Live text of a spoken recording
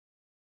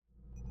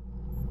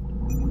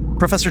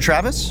Professor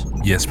Travis?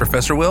 Yes,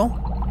 Professor Will?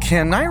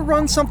 Can I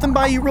run something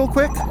by you real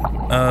quick?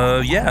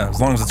 Yeah,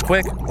 as long as it's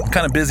quick. I'm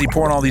kind of busy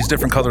pouring all these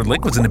different colored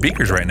liquids into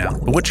beakers right now.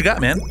 But what you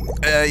got, man?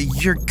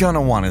 You're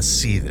gonna want to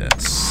see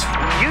this.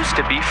 Used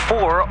to be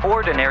 4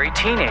 ordinary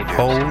teenagers.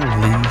 Holy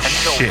Until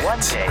shit. one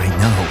day, I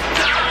know.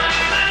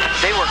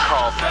 they were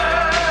called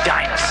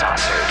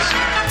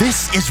Dinosaucers.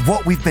 This is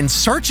what we've been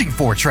searching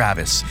for,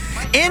 Travis.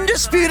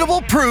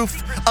 Indisputable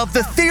proof of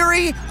the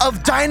theory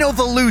of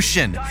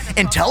dinovolution.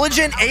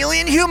 Intelligent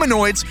alien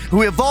humanoids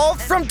who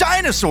evolved from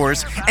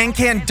dinosaurs and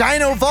can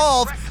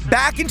dinovolve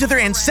back into their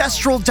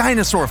ancestral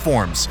dinosaur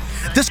forms.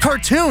 This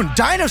cartoon,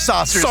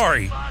 Dinosaucers.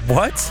 Sorry,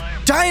 what?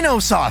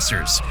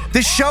 Dinosaucers.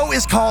 This show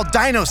is called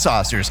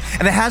Dinosaucers,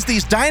 and it has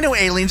these dino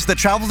aliens that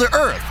travel to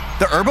Earth.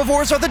 The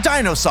herbivores are the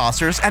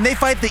Dinosaucers, and they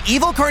fight the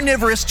evil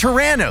carnivorous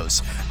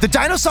Tyrannos. The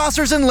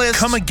Dinosaucers enlist...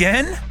 Come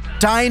again?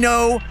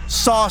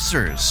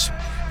 Dinosaucers.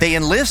 They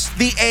enlist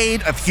the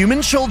aid of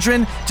human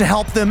children to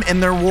help them in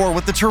their war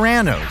with the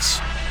Tyrannos.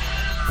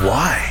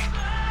 Why?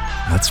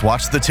 Let's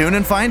watch the tune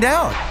and find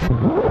out.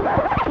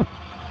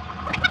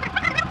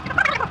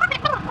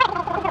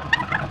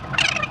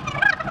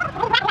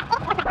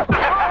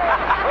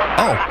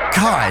 Oh,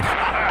 God.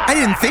 I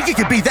didn't think it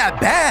could be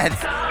that bad.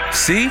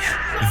 See?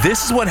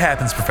 This is what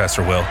happens,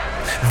 Professor Will.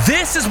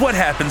 This is what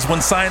happens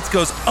when science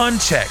goes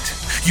unchecked.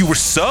 You were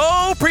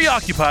so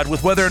preoccupied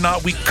with whether or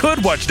not we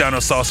could watch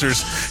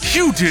Dinosaucers,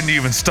 you didn't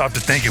even stop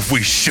to think if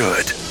we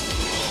should.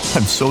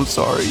 I'm so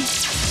sorry.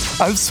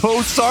 I'm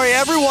so sorry,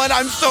 everyone.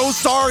 I'm so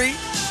sorry.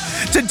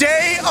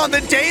 Today on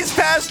the Days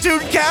Past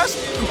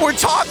Tooncast, we're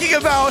talking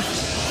about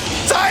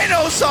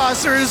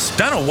Dinosaucers.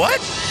 Dino what?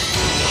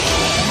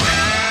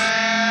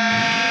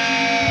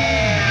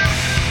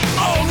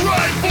 All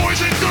right,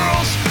 boys and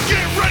girls,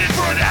 get ready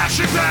for an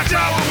action-packed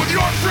hour with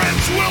your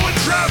friends Will and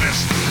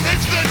Travis.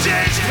 It's the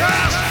Days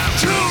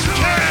Past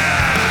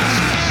Tooncast.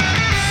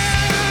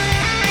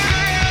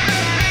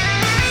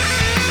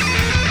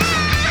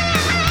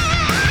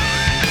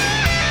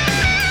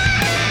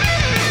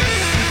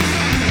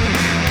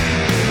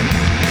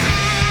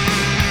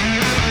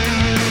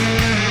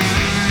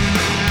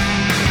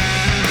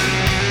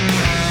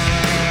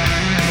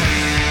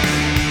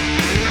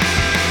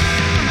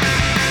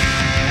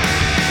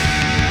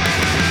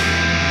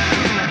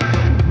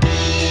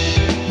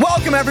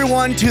 Welcome,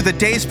 everyone, to the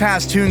Days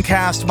Past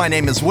Tooncast. My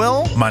name is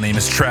Will, My name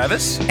is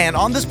Travis. and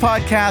on this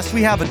podcast,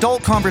 we have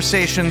adult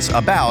conversations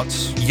about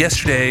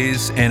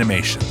Yesterday's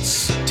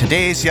animations.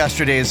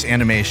 yesterday's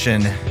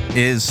animation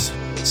is,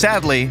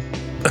 sadly,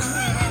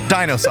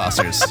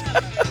 Dinosaucers.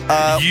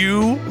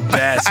 You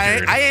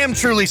bastard. I am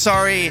truly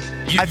sorry.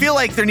 I feel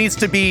like there needs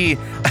to be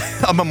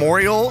a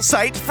memorial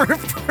site for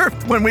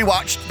when we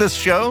watched this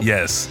show.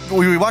 Yes.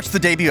 We watched the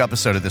debut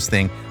episode of this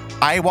thing.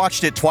 I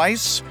watched it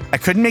twice. I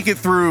couldn't make it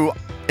through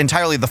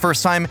entirely the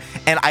first time,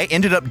 and I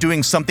ended up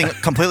doing something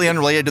completely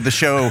unrelated to the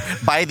show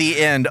by the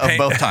end of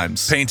both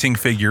times. Painting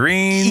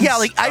figurines. Yeah,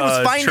 like, I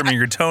was fine. Trimming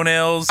your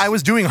toenails. I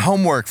was doing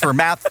homework for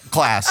math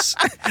class.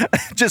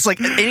 Just like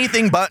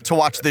anything but to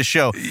watch this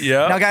show.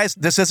 Yeah. Now, guys,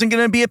 this isn't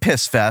going to be a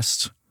piss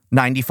fest.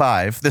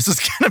 95. This is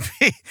going to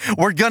be,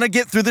 we're going to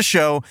get through the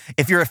show.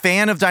 If you're a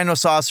fan of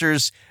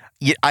Dinosaucers,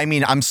 I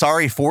mean, I'm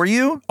sorry for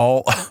you.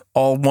 all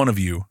one of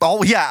you.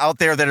 Oh, yeah, out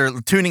there that are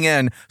tuning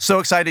in. So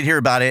excited to hear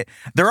about it.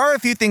 There are a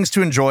few things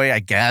to enjoy, I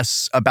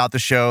guess, about the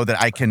show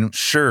that I can...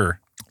 Sure.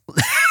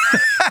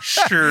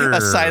 Sure. A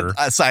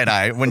side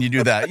eye when you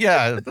do that.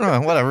 Yeah,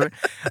 whatever.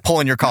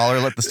 Pulling your collar,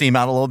 let the steam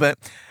out a little bit.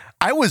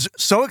 I was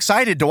so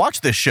excited to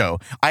watch this show.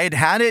 I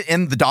had it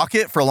in the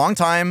docket for a long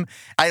time.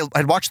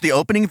 I'd watched the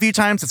opening a few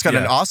times. It's got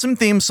an awesome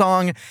theme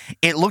song.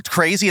 It looked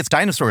crazy. It's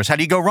dinosaurs. How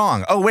do you go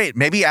wrong? Oh, wait,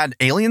 maybe add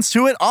aliens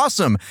to it?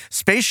 Awesome.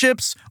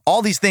 Spaceships,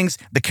 all these things.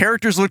 The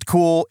characters looked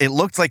cool. It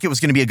looked like it was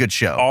going to be a good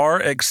show. Our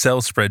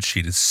Excel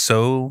spreadsheet is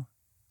so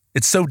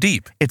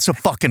deep. It's so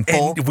fucking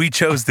full. And we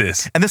chose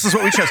this. And this is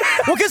what we chose.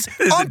 Well, because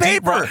on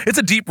paper... It's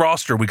a deep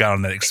roster we got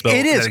on that Excel.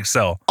 It is. That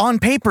Excel. On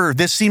paper,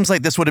 this seems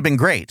like this would have been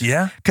great.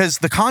 Yeah. Because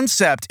the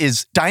concept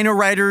is Dino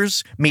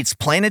Riders meets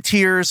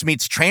Planeteers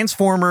meets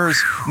Transformers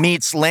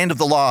meets Land of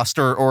the Lost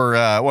or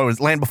what was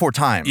it, Land Before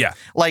Time. Yeah.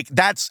 Like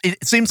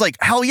it seems like,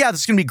 hell yeah, this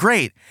is going to be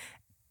great.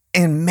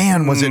 And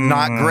man, was it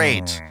not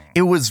great.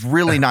 It was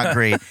really not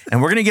great.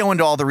 And we're going to go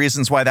into all the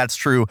reasons why that's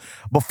true.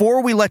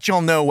 Before we let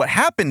y'all know what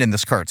happened in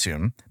this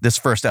cartoon, this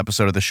first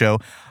episode of the show,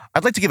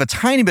 I'd like to give a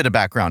tiny bit of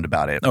background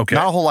about it. Okay.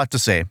 Not a whole lot to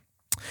say.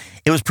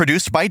 It was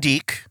produced by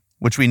Deke,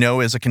 which we know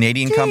is a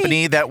Canadian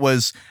company that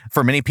was,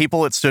 for many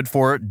people, it stood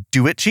for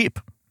Do It Cheap.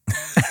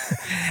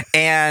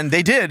 And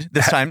they did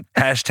this time.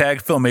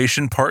 Hashtag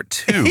Filmation Part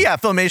 2. Yeah,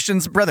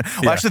 Filmation's brother.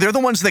 Well, actually, they're the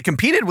ones that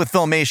competed with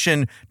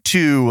Filmation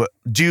to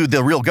do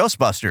the real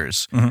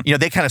Ghostbusters. Mm-hmm. You know,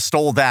 they kind of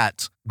stole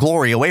that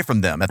glory away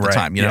from them at the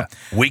time, you know?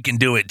 We can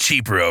do it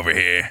cheaper over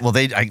here. Well,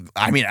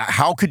 I mean,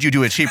 how could you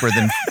do it cheaper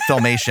than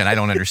Filmation? I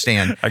don't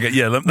understand.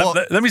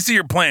 Let me see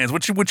your plans.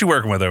 What you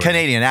working with over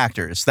Canadian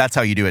actors. That's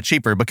how you do it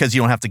cheaper, because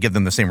you don't have to give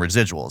them the same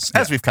residuals,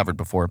 as we've covered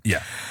before.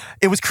 Yeah.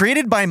 It was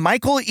created by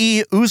Michael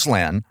E.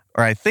 Uslan,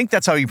 or I think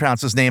that's how you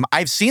pronounce his name.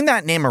 I've seen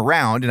that name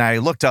around, and I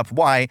looked up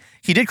why.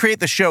 He did create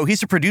the show.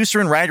 He's a producer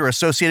and writer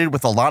associated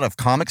with a lot of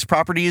comics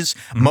properties,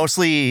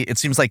 mostly, it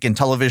seems like, in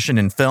television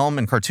and film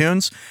and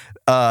cartoons,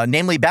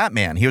 namely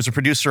Batman. He was a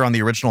producer on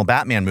the original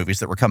Batman movies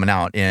that were coming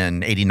out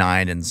in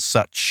 89 and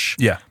such.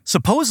 Yeah.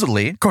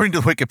 Supposedly, according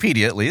to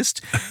Wikipedia at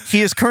least,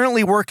 he is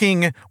currently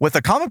working with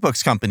a comic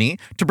books company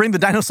to bring the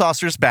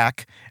Dinosaucers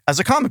back as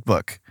a comic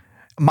book.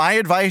 My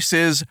advice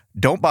is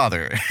don't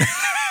bother.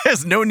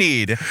 There's no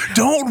need.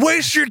 Don't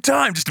waste your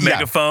time. Just a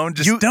megaphone.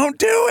 Just don't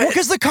do it. Well,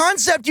 because the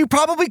concept you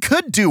probably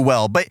could do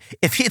well, but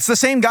if it's the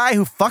same guy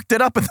who fucked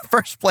it up in the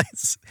first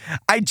place,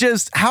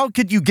 how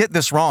could you get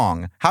this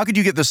wrong? How could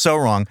you get this so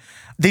wrong?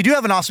 They do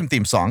have an awesome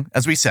theme song,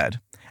 as we said.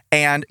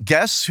 And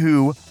guess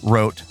who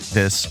wrote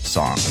this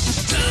song?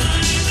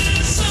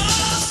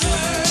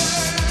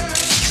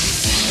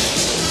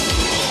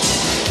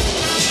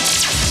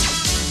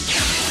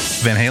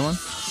 Van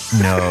Halen?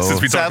 No.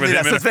 Since we talked about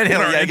him that's Van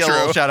Halen. Yeah, get a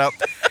little shout out.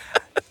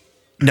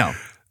 No.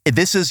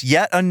 This is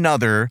yet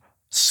another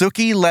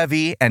Sookie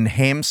Levy and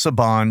Haim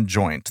Saban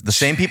joint. The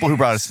same people who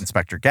brought us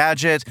Inspector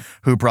Gadget,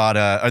 who brought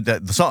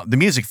the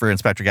music for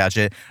Inspector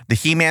Gadget, the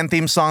He-Man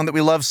theme song that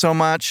we love so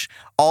much,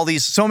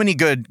 so many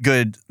good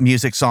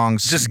music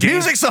songs.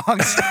 Music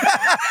songs!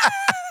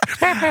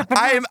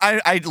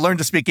 I learned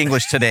to speak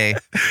English today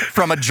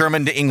from a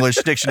German to English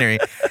dictionary.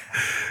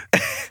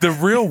 The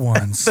real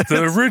ones,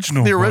 the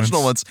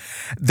original ones.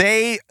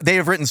 They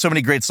have written so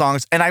many great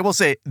songs, and I will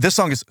say this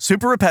song is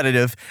super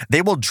repetitive.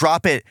 They will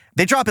drop it.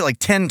 They drop it like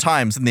 10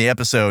 times in the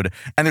episode,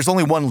 and there's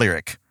only one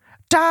lyric.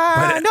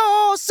 Dinosaurs.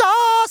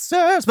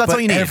 That's all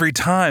you need. Every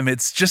time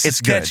it's just as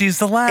catchy as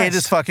the last. It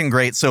is fucking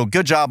great. So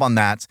good job on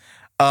that.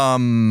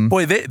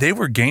 Boy, they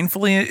were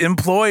gainfully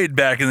employed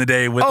back in the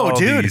day with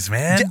these,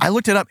 man. I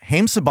looked it up.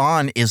 Haim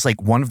Saban is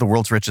like one of the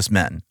world's richest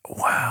men.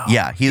 Wow.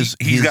 Yeah, he's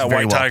got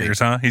very white tigers,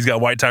 huh? He's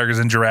got white tigers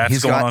and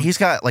giraffes going on. He's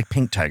got like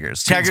pink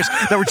tigers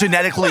that were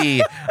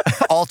genetically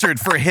altered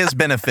for his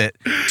benefit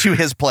to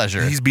his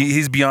pleasure. He's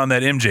beyond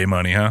that MJ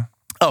money, huh?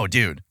 Oh,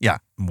 dude. Yeah.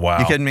 Wow.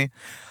 You kidding me?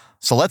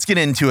 So let's get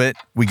into it.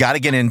 We got to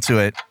get into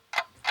it.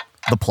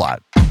 The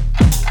plot.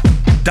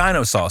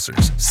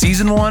 Dinosaucers,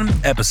 Season 1,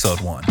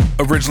 Episode 1.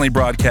 Originally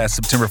broadcast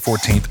September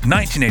 14th,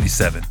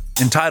 1987.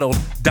 Entitled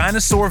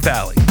Dinosaur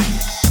Valley.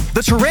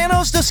 The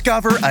Tyrannos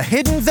discover a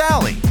hidden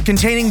valley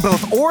containing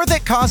both ore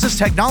that causes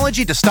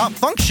technology to stop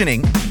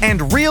functioning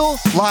and real,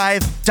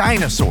 live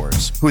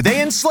dinosaurs, who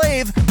they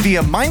enslave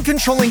via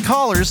mind-controlling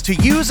collars to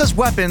use as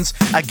weapons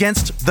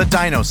against the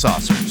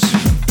Dinosaucers.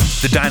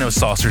 The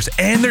Dinosaucers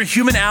and their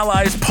human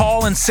allies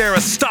Paul and Sarah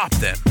stop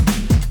them.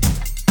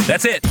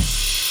 That's it.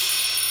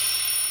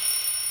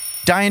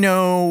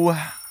 Dino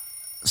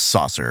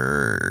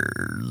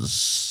saucers.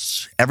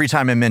 Every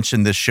time I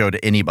mention this show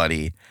to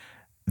anybody,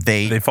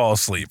 they fall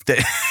asleep.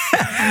 If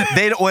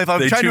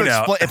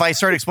I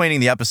start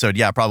explaining the episode,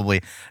 yeah,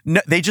 probably. No,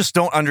 they just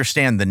don't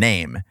understand the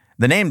name.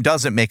 The name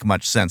doesn't make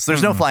much sense.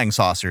 There's no flying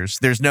saucers.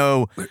 There's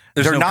no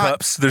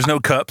cups. There's no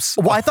cups.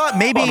 Well, I thought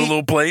maybe on a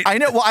little plate. I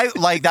know. Well,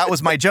 that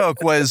was my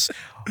joke. Was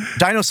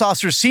dino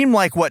saucers seem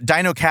like what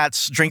dino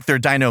cats drink their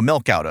dino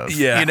milk out of?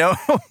 Yeah, you know.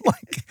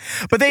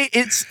 But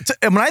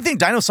when I think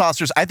dino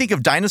saucers, I think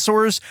of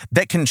dinosaurs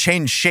that can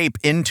change shape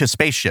into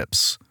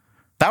spaceships.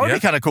 That would be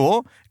kind of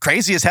cool.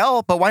 Crazy as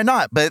hell, but why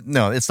not? But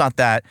no, it's not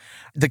that.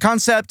 The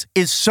concept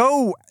is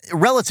so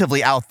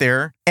relatively out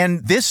there,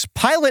 and this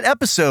pilot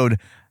episode,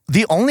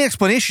 the only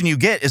explanation you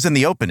get is in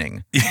the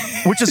opening,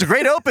 which is a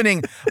great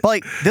opening. But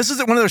like, this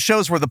isn't one of those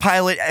shows where the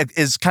pilot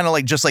is kind of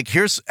like, just like,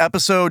 here's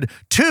episode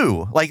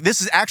 2. Like,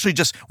 this is actually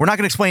just, we're not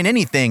going to explain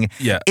anything.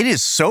 Yeah. It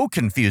is so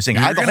confusing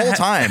the whole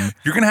time.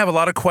 You're going to have a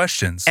lot of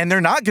questions. And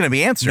they're not going to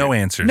be answered. No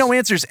answers. No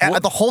answers.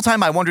 The whole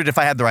time I wondered if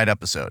I had the right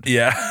episode.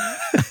 Yeah.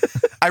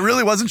 I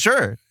really wasn't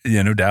sure.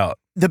 Yeah, no doubt.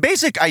 The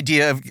basic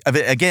idea of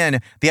it,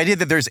 again, the idea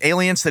that there's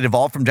aliens that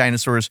evolved from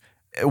dinosaurs,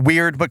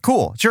 weird, but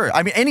cool. Sure.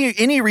 I mean,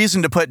 any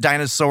reason to put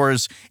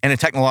dinosaurs in a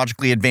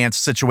technologically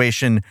advanced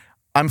situation,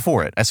 I'm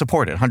for it. I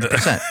support it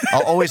 100%.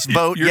 I'll always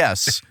vote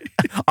yes.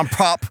 I'm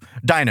prop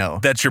dino.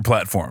 That's your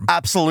platform.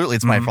 Absolutely.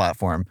 It's my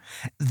platform.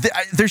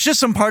 There's just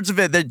some parts of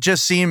it that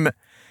just seem...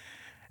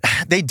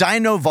 They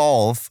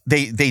dino-volve.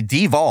 They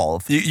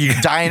devolve.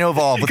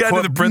 Dino-volve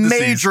with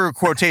major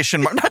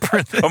quotation marks.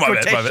 Not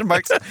quotation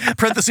marks.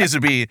 Parentheses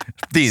would be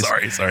these.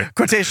 Sorry.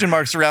 Quotation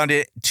marks around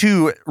it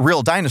to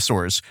real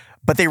dinosaurs.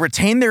 But they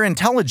retain their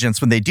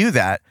intelligence when they do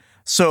that.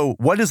 So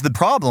what is the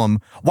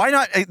problem? Why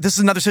not? This is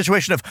another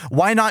situation of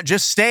why not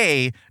just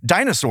stay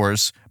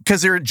dinosaurs?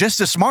 Because they're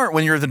just as smart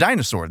when you're the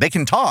dinosaur. They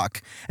can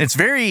talk. And it's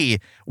very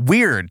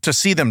weird to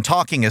see them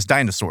talking as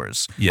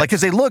dinosaurs. Yeah. Like,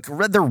 because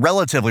they're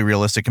relatively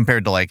realistic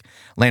compared to like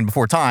Land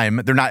Before Time.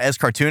 They're not as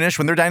cartoonish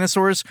when they're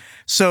dinosaurs.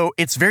 So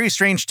it's very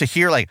strange to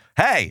hear like,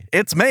 hey,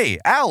 it's me,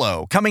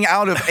 Allo, coming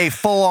out of a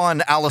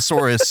full-on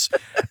Allosaurus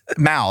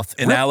mouth.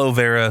 An aloe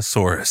vera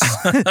saurus.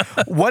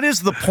 What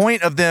is the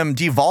point of them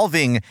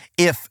devolving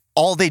if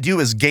all they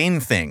do is gain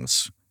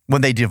things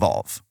when they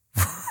devolve?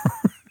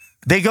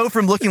 They go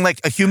from looking like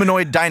a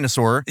humanoid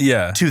dinosaur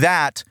to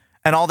that,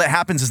 And all that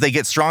happens is they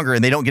get stronger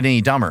and they don't get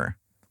any dumber.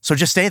 So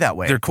just stay that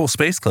way. Their cool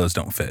space clothes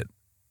don't fit.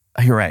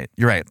 You're right.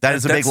 That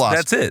is a big loss.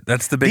 That's it.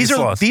 That's the biggest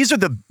loss. These are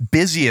the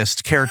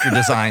busiest character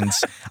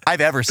designs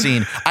I've ever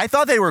seen. I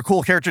thought they were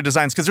cool character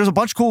designs because there's a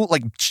bunch of cool,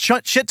 like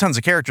shit tons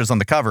of characters on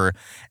the cover.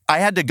 I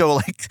had to go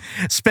like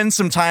spend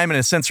some time in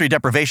a sensory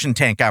deprivation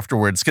tank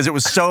afterwards because it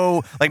was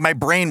so, like my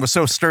brain was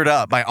so stirred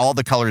up by all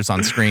the colors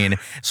on screen.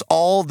 So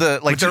all the,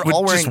 like they're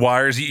all wearing. Just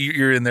wires.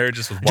 You're in there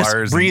just with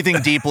wires. Just breathing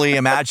deeply,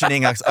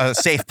 imagining a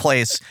safe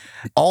place.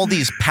 All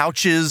these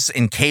pouches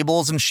and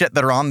cables and shit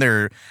that are on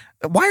there.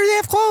 Why do they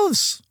have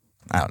clothes?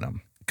 I don't know.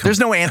 There's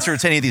no answer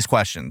to any of these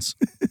questions.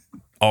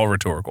 All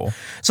rhetorical.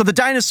 So the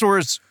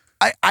dinosaurs,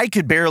 I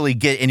could barely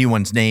get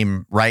anyone's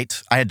name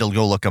right. I had to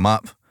go look them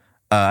up.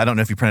 I don't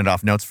know if you printed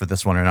off notes for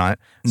this one or not.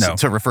 No.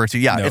 To refer to.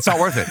 Yeah, No. It's not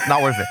worth it.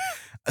 Not worth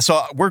it.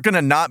 So we're going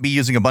to not be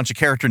using a bunch of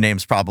character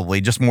names probably,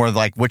 just more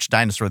like which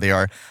dinosaur they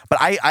are. But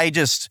I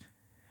just,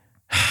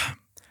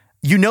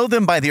 you know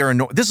them by their,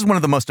 this is one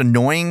of the most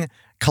annoying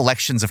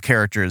collections of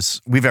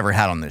characters we've ever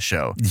had on this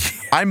show. Yeah.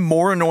 I'm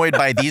more annoyed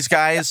by these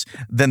guys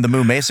than the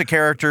Moo Mesa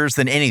characters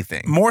than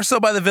anything. More so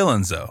by the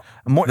villains, though.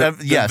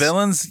 Yes. The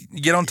villains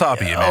get on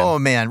top of you, man. Oh,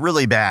 man,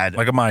 really bad.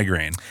 Like a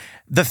migraine.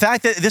 The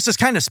fact that this is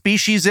kind of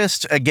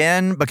speciesist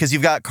again, because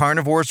you've got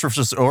carnivores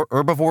versus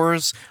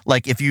herbivores.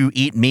 Like if you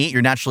eat meat,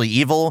 you're naturally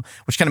evil,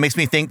 which kind of makes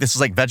me think this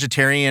is like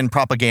vegetarian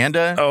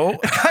propaganda. Oh,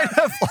 kind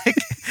of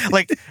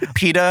like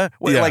PETA,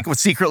 like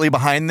was secretly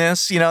behind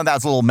this. You know,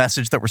 that's a little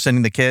message that we're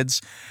sending the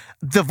kids.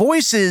 The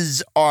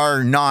voices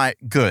are not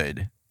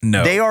good.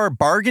 No. They are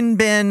bargain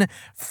bin,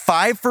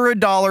 $5 for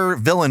 $1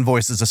 villain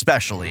voices,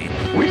 especially.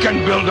 We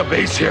can build a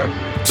base here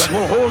that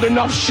will hold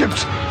enough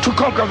ships to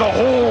conquer the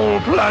whole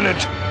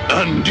planet.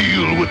 And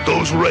deal with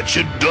those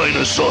wretched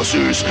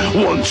dinosaurs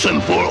once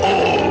and for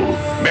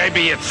all.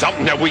 Maybe it's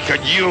something that we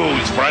could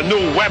use for a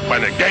new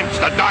weapon against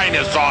the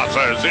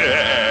dinosaurs.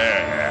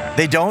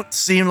 They don't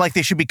seem like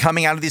they should be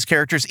coming out of these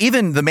characters.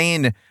 Even the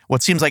main,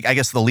 what seems like, I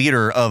guess, the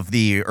leader of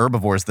the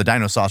herbivores, the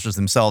dinosaurs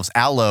themselves,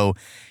 Allo,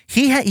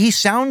 he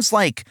sounds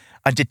like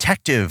a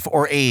detective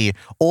or a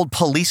old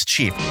police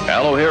chief.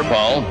 Allo here,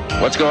 Paul.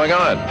 What's going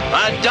on?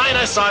 A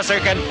dinosaur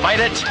can fight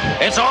it.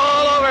 It's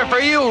all over for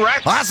you,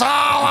 Rex. That's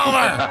all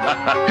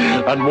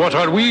over. And what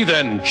are we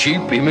then?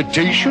 Cheap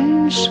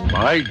imitations?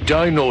 My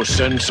dino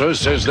sensor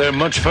says they're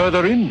much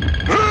further in.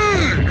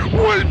 Hey,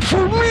 wait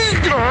for me,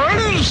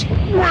 guys!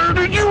 Where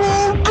did you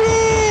all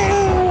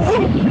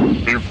go?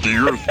 If the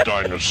Earth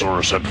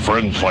dinosaurs had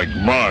friends like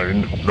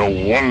mine, no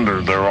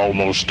wonder they're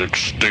almost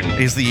extinct.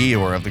 He's the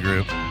Eeyore of the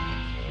group.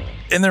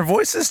 And their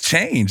voices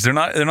change. They're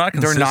not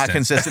consistent. They're not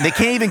consistent. They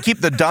can't even keep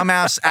the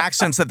dumbass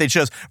accents that they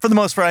chose for the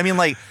most part. I mean,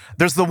 like,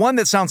 there's the one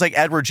that sounds like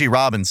Edward G.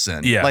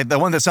 Robinson. Yeah. Like the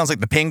one that sounds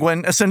like the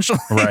Penguin, essentially.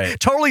 Right.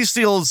 Totally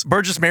steals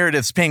Burgess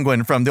Meredith's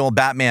Penguin from the old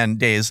Batman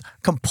days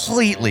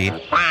completely.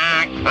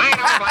 I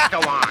don't like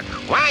to walk.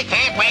 Why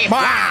can't we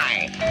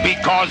fly?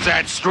 Because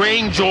that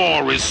strange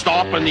ore is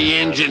stopping the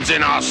engines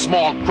in our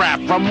small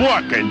craft from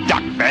working,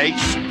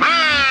 Duckface.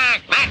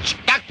 That's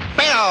Duck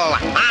Bill.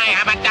 I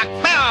have a Duck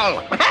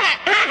Bill.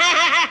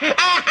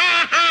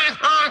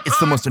 It's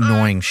the most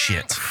annoying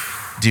shit.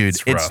 Dude,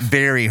 it's rough.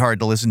 very hard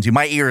to listen to.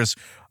 My ears,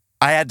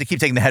 I had to keep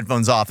taking the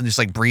headphones off and just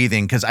like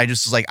breathing because I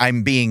just was like,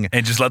 I'm being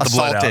And just let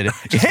assaulted. the blood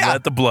out. Just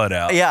let the blood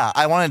out. Yeah,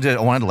 I wanted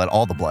to let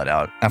all the blood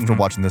out after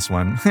watching this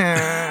one.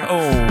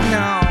 Oh.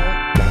 No.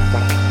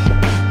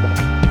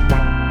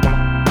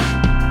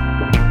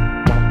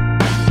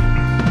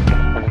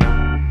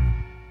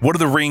 What do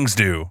the rings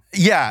do?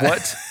 Yeah.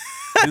 What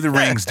do the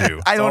rings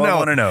do? I don't know. I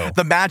want to know.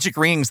 The magic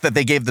rings that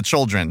they gave the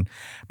children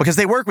because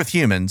they work with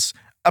humans.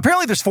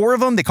 Apparently there's 4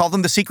 of them. They call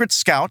them the Secret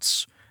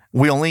Scouts.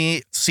 We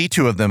only see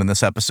 2 of them in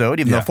this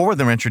episode, even though 4 of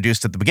them are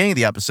introduced at the beginning of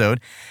the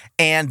episode.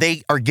 And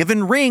they are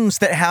given rings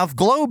that have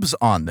globes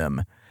on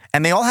them.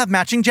 And they all have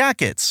matching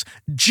jackets,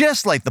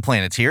 just like the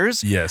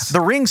Planeteers. Yes.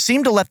 The rings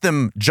seem to let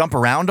them jump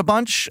around a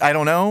bunch. I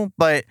don't know,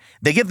 but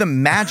they give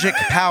them magic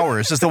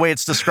powers, is the way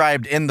it's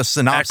described in the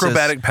synopsis.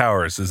 Acrobatic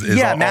powers is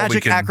all magic we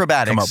can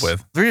acrobatics. come up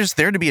with. They're just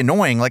there to be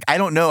annoying. Like, I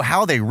don't know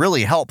how they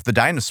really help the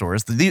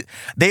dinosaurs.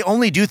 They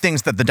only do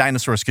things that the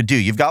dinosaurs could do.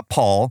 You've got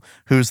Paul,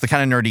 who's the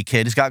kind of nerdy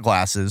kid. He's got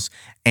glasses.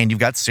 And you've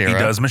got Sarah. He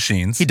does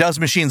machines. He does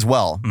machines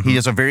well. Mm-hmm. He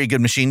is a very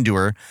good machine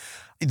doer.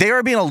 They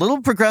are being a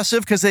little progressive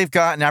because they've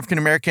got an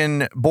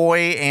African-American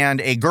boy and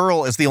a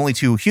girl as the only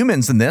 2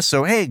 humans in this.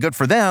 So, hey, good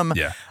for them.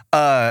 Yeah.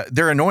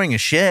 They're annoying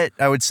as shit,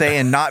 I would say,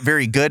 and not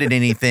very good at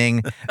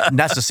anything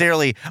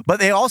necessarily.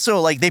 But they also,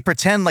 like, they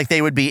pretend like they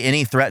would be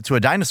any threat to a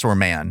dinosaur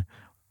man.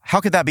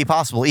 How could that be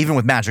possible, even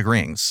with magic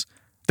rings?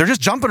 They're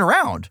just jumping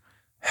around.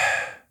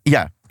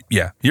 Yeah.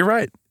 Yeah, you're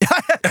right.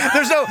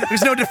 There's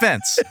no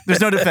defense.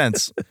 There's no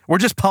defense. We're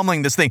just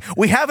pummeling this thing.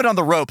 We have it on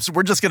the ropes.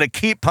 We're just going to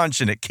keep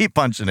punching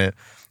it.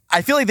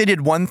 I feel like they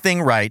did one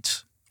thing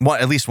right.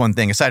 At least one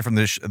thing, aside from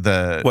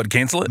the What,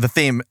 cancel it? the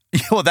theme.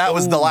 Well, that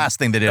was the last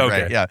thing they did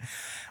Okay. right. Yeah.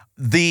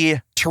 The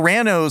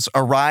Tyrannos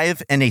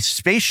arrive in a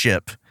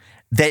spaceship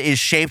that is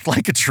shaped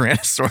like a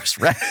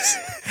Tyrannosaurus Rex.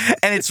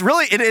 And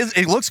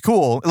it looks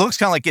cool. It looks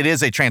kind of like it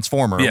is a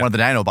Transformer, one of the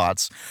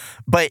Dinobots.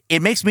 But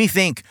it makes me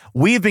think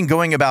we've been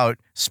going about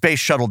space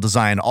shuttle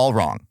design all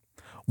wrong.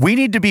 We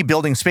need to be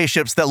building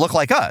spaceships that look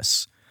like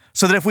us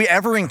so that if we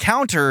ever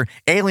encounter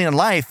alien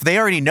life, they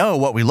already know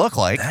what we look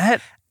like.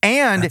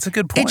 That's a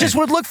good point. It just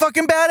would look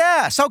fucking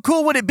badass. How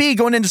cool would it be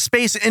going into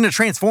space in a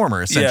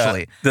Transformer, essentially?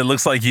 Yeah, that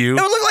looks like you.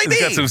 It would look like me.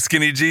 It's got some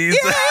skinny jeans.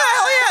 Yeah,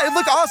 hell yeah. It'd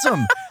look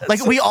awesome.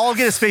 Like, we all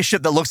get a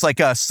spaceship that looks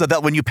like us so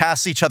that when you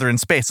pass each other in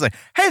space, it's like,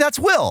 hey, that's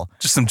Will.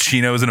 Just some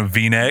chinos and a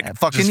V-neck.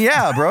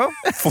 Yeah, bro.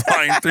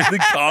 Flying through the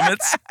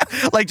comets.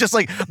 Like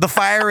the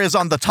fire is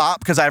on the top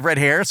because I have red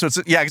hair. So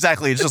yeah,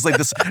 exactly. It's just like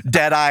this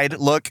dead-eyed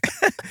look.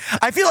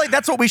 I feel like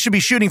that's what we should be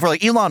shooting for.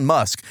 Like, Elon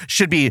Musk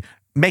should be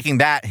making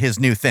that his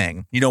new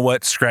thing. You know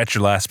what? Scratch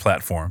your last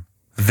platform.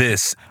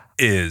 This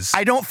is...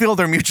 I don't feel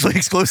they're mutually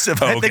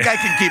exclusive. I think I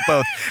can keep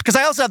both. Because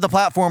I also have the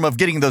platform of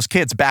getting those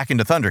kids back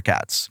into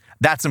Thundercats.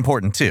 That's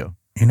important too.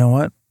 You know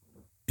what?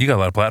 You got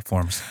a lot of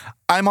platforms.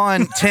 I'm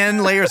on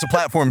 10 layers of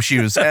platform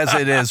shoes as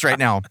it is right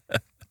now.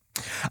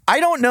 I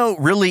don't know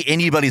really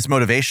anybody's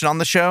motivation on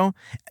the show.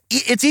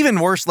 It's even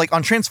worse, like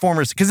on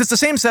Transformers, because it's the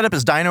same setup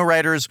as Dino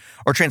Riders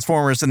or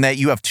Transformers in that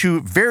you have two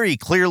very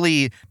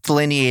clearly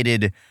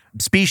delineated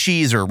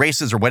species or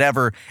races or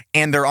whatever,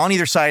 and they're on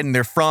either side and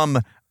they're from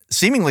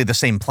seemingly the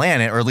same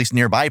planet or at least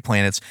nearby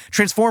planets.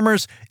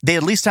 Transformers, they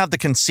at least have the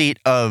conceit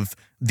of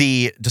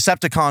the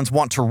Decepticons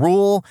want to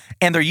rule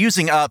and they're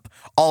using up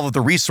all of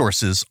the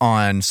resources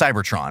on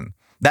Cybertron.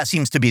 That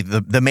seems to be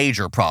the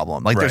major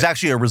problem. Like, there's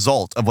actually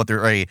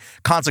a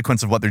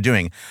consequence of what they're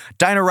doing.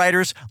 Dino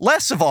Riders,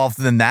 less evolved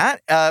than that.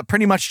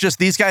 Pretty much just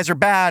these guys are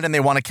bad and they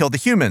want to kill the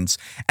humans.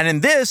 And in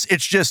this,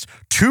 it's just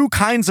two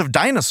kinds of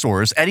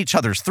dinosaurs at each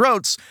other's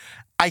throats.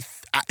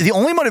 The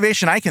only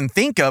motivation I can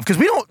think of,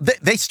 because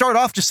they start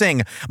off just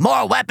saying,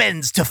 more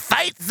weapons to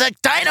fight the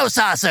dino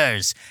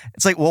saucers.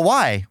 It's like, well,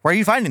 why? Why are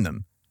you fighting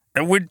them?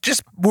 And we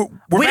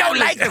don't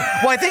like them.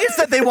 Well, I think it's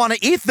that they want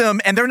to eat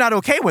them and they're not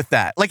okay with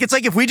that. Like, it's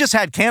like if we just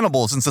had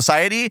cannibals in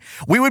society,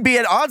 we would be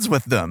at odds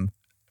with them.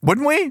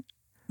 Wouldn't we?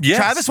 Yes.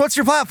 Travis, what's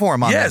your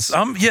platform on this?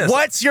 Yes.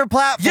 What's your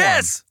platform?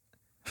 Yes.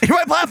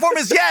 My platform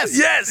is yes.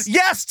 Yes.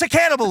 Yes to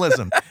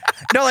cannibalism.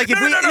 No, like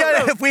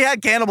if we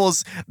had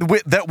cannibals,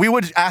 we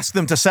would ask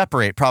them to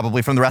separate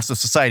probably from the rest of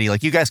society.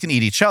 Like, you guys can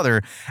eat each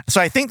other. So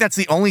I think that's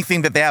the only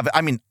thing that they have.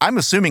 I mean, I'm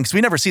assuming, because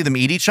we never see them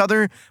eat each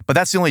other, but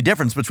that's the only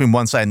difference between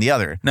one side and the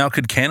other. Now,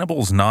 could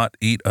cannibals not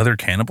eat other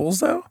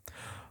cannibals, though?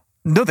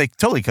 No, they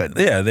totally could.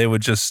 Yeah, they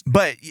would just...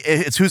 But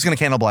it's who's going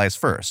to cannibalize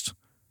first.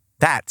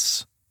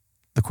 That's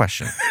the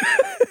question.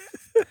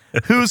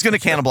 Who's going to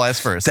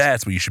cannibalize first?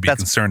 That's what you should be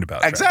concerned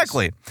about.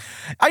 Exactly.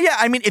 Yeah,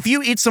 I mean, if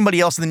you eat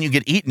somebody else and then you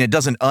get eaten, it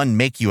doesn't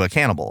unmake you a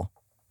cannibal.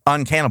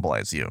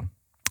 Uncannibalize you.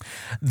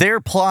 Their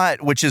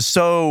plot, which is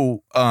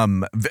so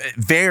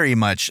very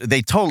much,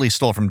 they totally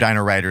stole from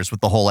Dino Riders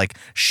with the whole, like,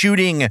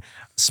 shooting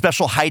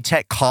special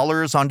high-tech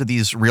collars onto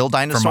these real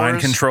dinosaurs. For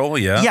mind control,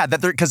 yeah. Yeah,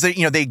 because they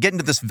get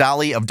into this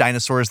valley of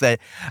dinosaurs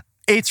that...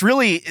 It's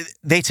really,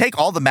 they take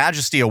all the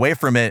majesty away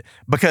from it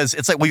because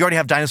it's like, we already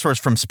have dinosaurs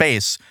from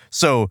space.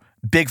 So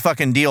big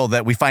fucking deal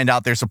that we find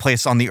out there's a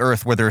place on the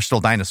earth where there are still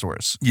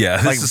dinosaurs.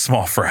 Yeah, this is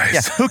small fries.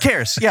 Yeah, who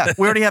cares? Yeah,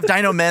 we already have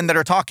dino men that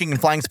are talking and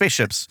flying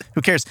spaceships.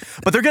 Who cares?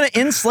 But they're going to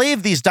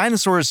enslave these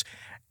dinosaurs.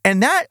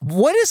 And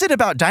what is it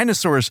about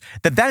dinosaurs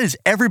that is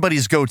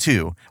everybody's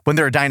go-to when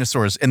there are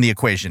dinosaurs in the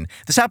equation?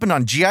 This happened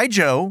on G.I.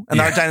 Joe in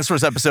our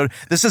Dinosaurs episode.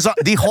 This is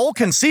the whole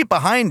conceit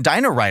behind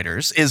Dino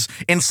Riders is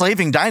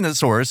enslaving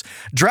dinosaurs.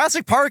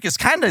 Jurassic Park is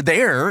kind of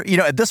there,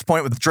 at this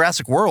point with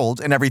Jurassic World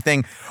and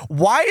everything.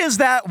 Why is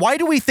that? Why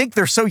do we think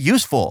they're so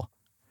useful?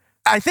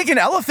 I think an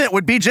elephant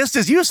would be just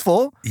as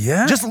useful.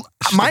 Yeah. Just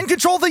mind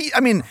control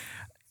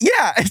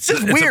yeah, it's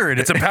just weird.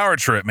 It's a power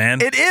trip,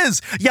 man. It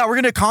is. Yeah, we're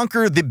going to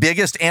conquer the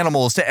biggest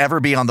animals to ever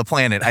be on the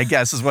planet, I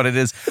guess is what it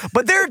is.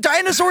 But they're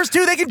dinosaurs,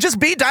 too. They can just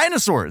be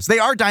dinosaurs. They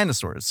are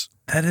dinosaurs.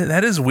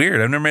 That is weird.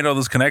 I've never made all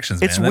those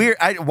connections, It's weird.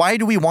 Why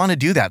do we want to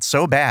do that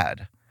so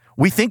bad?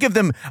 We think of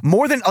them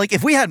more than, like,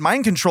 if we had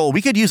mind control,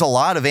 we could use a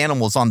lot of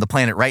animals on the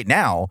planet right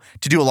now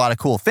to do a lot of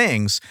cool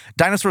things.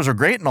 Dinosaurs are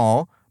great and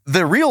all.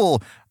 The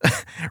real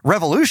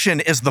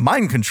revolution is the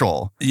mind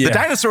control. Yeah. The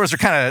dinosaurs are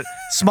kind of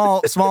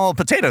small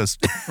potatoes.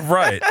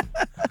 Right.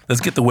 Let's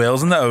get the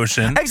whales in the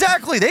ocean.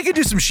 Exactly. They could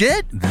do some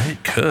shit. They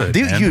could. Do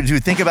you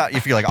think about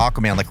if you're like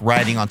Aquaman, like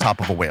riding on top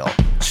of a whale?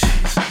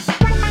 Jesus.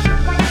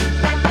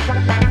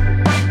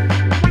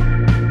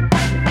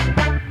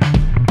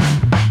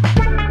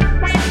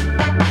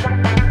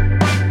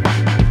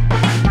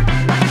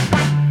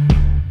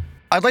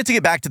 I'd like to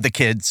get back to the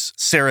kids,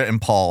 Sarah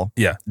and Paul.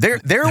 Yeah. They're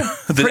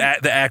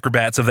the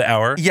acrobats of the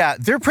hour. Yeah,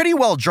 they're pretty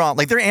well drawn.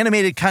 Like, they're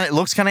animated, it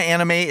looks kind of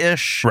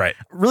anime-ish. Right.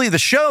 Really, the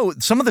show,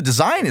 some of the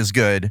design is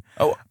good.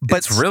 Oh, but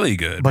it's really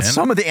good, But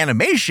some of the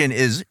animation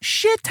is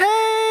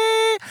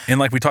shitty. And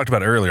like we talked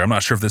about earlier, I'm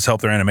not sure if this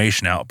helped their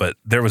animation out, but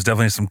there was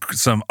definitely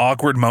some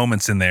awkward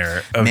moments in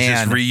there of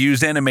just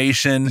reused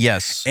animation.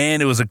 Yes.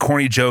 And it was a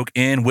corny joke.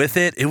 And with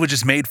it, it was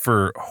just made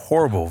for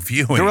horrible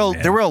viewing.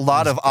 There were a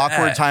lot of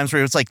awkward times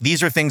where it's like,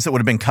 these are things that would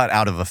have been cut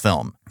out of a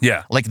film.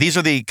 Yeah. Like, these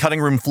are the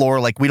cutting room floor.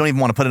 Like, we don't even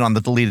want to put it on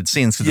the deleted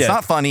scenes because it's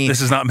not funny.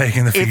 This is not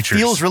making the features.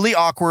 It feels really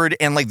awkward,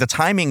 and like the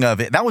timing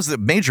of it, that was the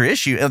major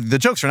issue. The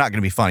jokes are not going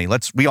to be funny.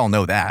 We all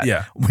know that.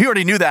 Yeah. We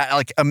already knew that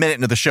like a minute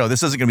into the show.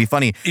 This isn't going to be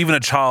funny. Even a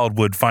child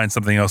would find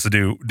something else to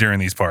do during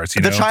these parts.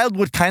 The child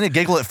would kind of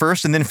giggle at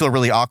first and then feel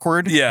really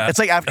awkward. Yeah. It's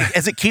like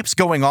as it keeps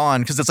going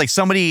on, because it's like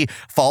somebody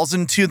falls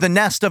into the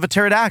nest of a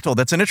pterodactyl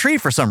that's in a tree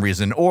for some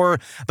reason, or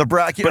but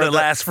it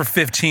lasts for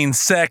 15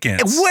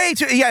 seconds. Way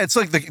too. Yeah, it's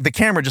like the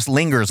camera just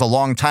lingers a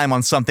long time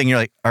on something. You're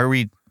like, are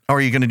you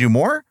going to do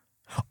more?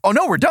 Oh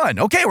no, we're done.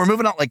 Okay, we're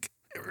moving on. Like,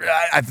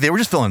 they were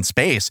just filling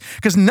space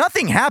because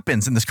nothing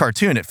happens in this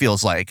cartoon. It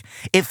feels like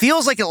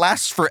it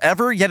lasts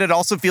forever, yet it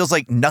also feels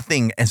like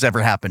nothing has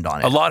ever happened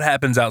on it. A lot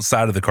happens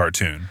outside of the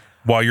cartoon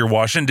while you're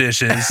washing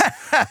dishes,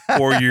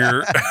 or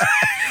you're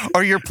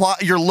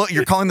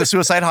calling the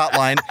suicide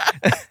hotline.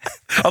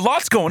 A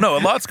lot's going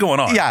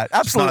on. Yeah,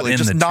 absolutely.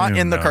 Just not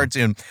in the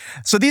cartoon.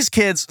 So these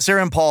kids,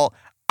 Sarah and Paul,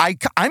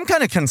 I'm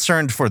kind of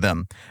concerned for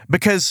them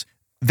because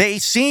they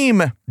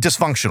seem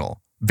dysfunctional.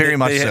 Very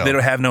much so. They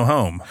don't have no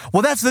home.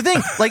 Well, that's the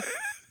thing. Like,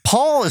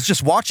 Paul is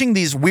just watching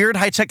these weird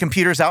high-tech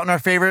computers out in our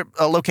favorite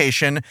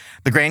location,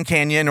 the Grand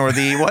Canyon or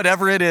the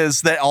whatever it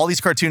is that all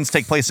these cartoons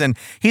take place in.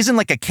 He's in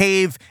like a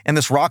cave in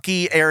this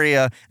rocky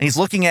area, and he's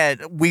looking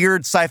at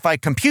weird sci-fi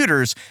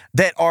computers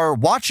that are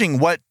watching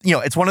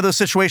it's one of those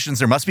situations.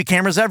 There must be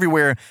cameras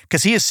everywhere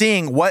because he is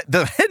seeing what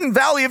the hidden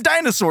valley of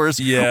dinosaurs,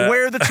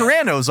 where the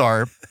Tyrannos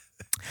are.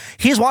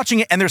 He's watching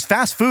it, and there's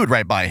fast food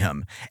right by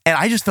him. And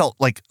I just felt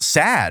like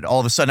sad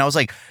all of a sudden. I was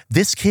like,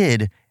 this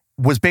kid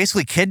was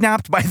basically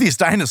kidnapped by these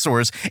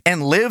dinosaurs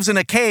and lives in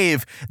a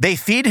cave. They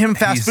feed him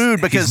fast food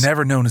because he's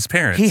never known his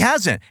parents. He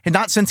hasn't, and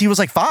not since he was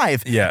like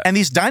 5. Yeah. And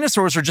these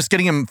dinosaurs are just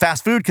getting him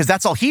fast food because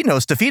that's all he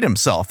knows to feed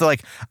himself. They're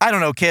like, I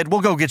don't know, kid,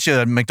 we'll go get you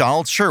a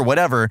McDonald's, sure,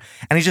 whatever.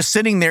 And he's just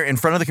sitting there in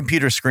front of the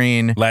computer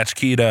screen,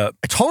 latchkeyed up.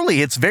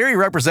 Totally, it's very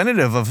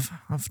representative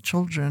of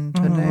children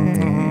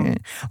today.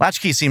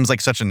 Latchkey seems like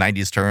such a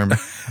 90s term.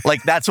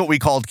 Like, that's what we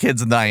called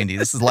kids in the 90s.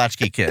 This is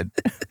latchkey kid.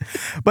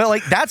 But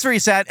like, that's very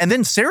sad. And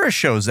then Sarah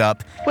shows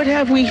up. What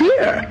have we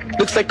here?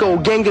 Looks like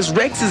old Genghis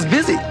Rex is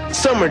busy.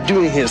 Some are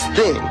doing his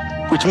thing,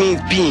 which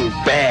means being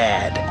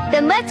bad.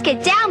 Then let's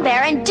get down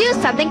there and do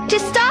something to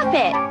stop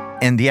it.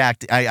 And the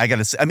act, I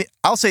gotta say,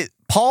 I'll say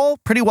Paul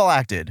pretty well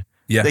acted.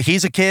 Yeah.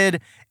 He's a kid,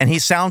 and he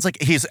sounds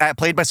like he's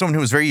played by someone who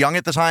was very young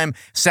at the time.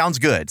 Sounds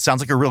good. Sounds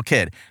like a real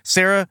kid.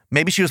 Sarah,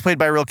 maybe she was played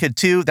by a real kid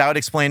too. That would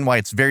explain why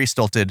it's very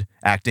stilted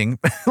acting.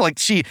 Like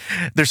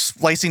they're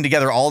splicing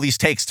together all these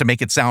takes to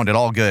make it sound at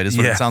all good is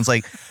what it sounds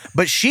like.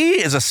 But she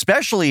is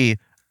especially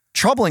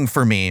troubling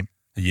for me.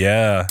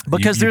 Yeah.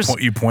 Because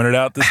you pointed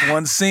out this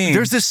one scene.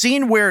 There's this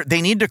scene where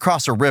they need to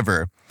cross a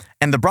river,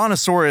 and the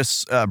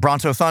Brontosaurus,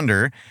 Bronto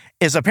Thunder,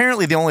 is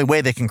apparently the only way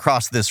they can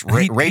cross this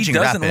raging rapid.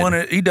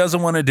 He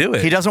doesn't want to do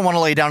it. He doesn't want to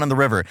lay down in the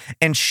river.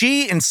 And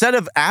she, instead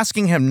of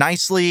asking him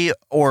nicely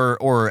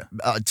or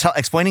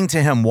explaining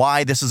to him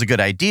why this is a good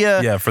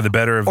idea, for the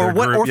better of their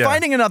group, or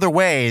finding another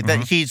way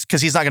that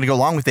because he's not going to go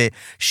along with it,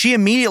 she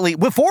immediately,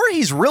 before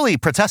he's really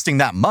protesting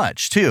that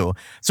much too,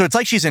 so it's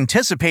like she's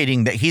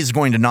anticipating that he's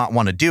going to not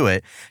want to do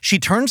it, she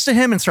turns to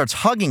him and starts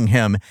hugging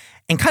him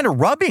and kind of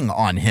rubbing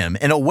on him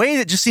in a way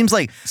that just seems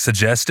like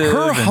suggestive.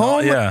 Her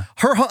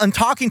home, and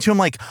talking to him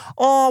like,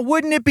 oh,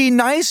 wouldn't it be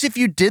nice if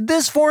you did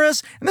this for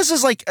us? And this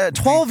is like a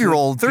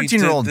 12-year-old,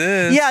 13-year-old.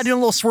 Yeah, doing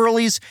little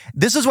swirlies.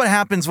 This is what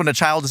happens when a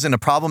child is in a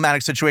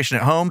problematic situation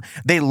at home.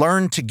 They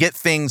learn to get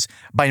things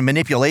by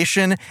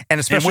manipulation, and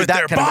especially with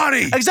that their kind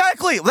body.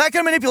 Exactly. That kind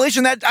of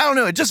manipulation, that, I don't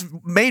know, it just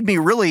made me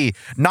really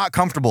not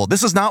comfortable.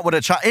 This is not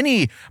what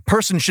any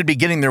person should be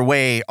getting their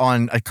way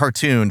on a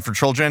cartoon for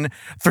children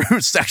through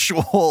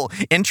sexual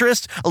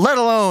interest, let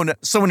alone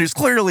someone who's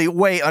clearly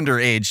way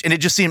underage. And it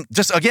just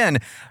again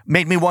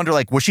made me wonder,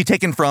 like, was she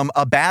taken from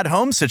a bad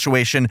home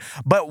situation,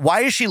 but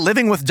why is she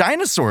living with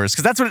dinosaurs?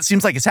 Because that's what it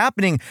seems like is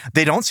happening.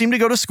 They don't seem to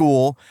go to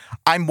school.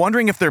 I'm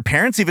wondering if their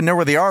parents even know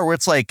where they are, where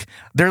it's like,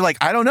 they're like,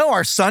 I don't know,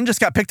 our son just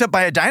got picked up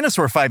by a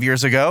dinosaur 5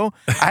 years ago.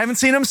 I haven't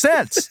seen him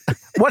since.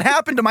 What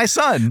happened to my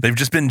son? They've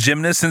just been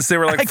gymnasts since they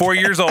were like 4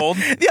 years old.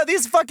 Yeah,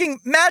 these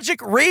fucking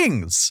magic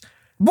rings.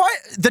 Why?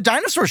 The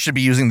dinosaurs should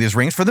be using these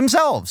rings for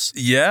themselves.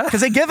 Yeah. Because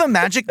they give them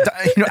magic,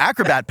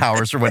 acrobat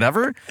powers or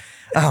whatever.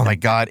 Oh my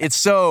God. It's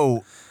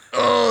so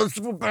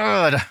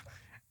bad.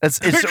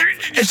 It's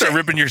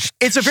ripping your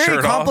It's a very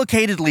shirt off.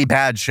 complicatedly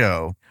bad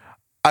show.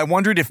 I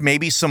wondered if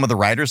maybe some of the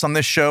writers on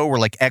this show were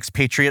like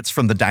expatriates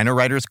from the Dino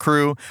Riders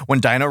crew when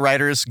Dino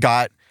Riders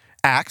got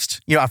axed,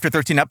 after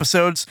 13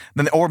 episodes,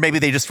 or maybe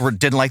they just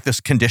didn't like the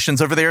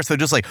conditions over there. So they're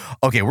just like,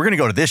 okay, we're going to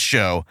go to this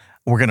show.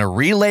 We're going to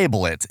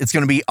relabel it. It's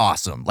going to be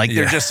awesome. Like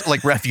they're just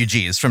like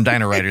refugees from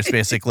Dino Riders,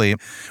 basically.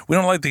 We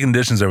don't like the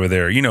conditions over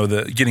there. You know,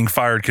 the getting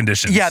fired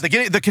conditions. Yeah,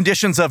 the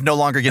conditions of no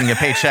longer getting a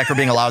paycheck or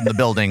being allowed in the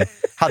building,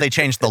 how they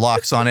changed the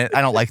locks on it.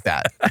 I don't like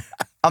that.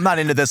 I'm not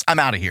into this. I'm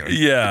out of here.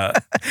 Yeah.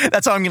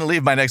 That's how I'm going to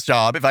leave my next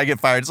job. If I get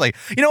fired, it's like,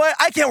 you know what?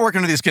 I can't work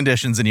under these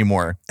conditions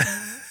anymore.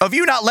 Of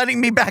you not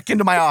letting me back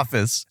into my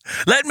office.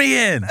 Let me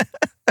in.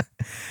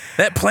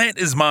 That plant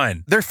is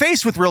mine. They're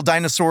faced with real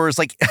dinosaurs,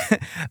 like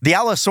the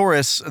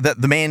Allosaurus,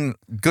 the main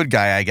good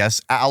guy, I guess,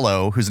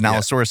 Allo, who's an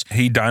Allosaurus.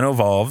 He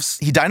dino-evolves.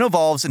 He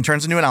dino-evolves and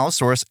turns into an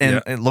Allosaurus,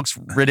 and it looks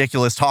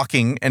ridiculous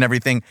talking and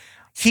everything.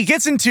 He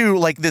gets into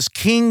like this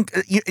King,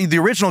 the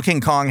original King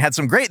Kong had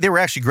some they were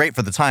actually great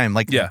for the time,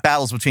 like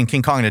battles between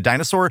King Kong and a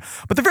dinosaur,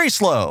 but they're very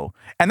slow.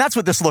 And that's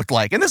what this looked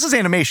like. And this is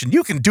animation.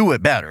 You can do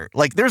it better.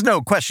 Like there's no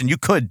question you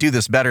could do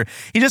this better.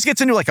 He just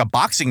gets into like a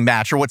boxing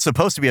match or what's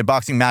supposed to be a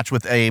boxing match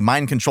with a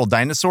mind-controlled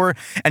dinosaur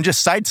and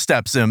just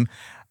sidesteps him.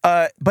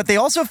 But they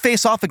also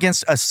face off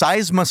against a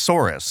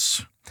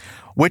Seismosaurus,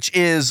 which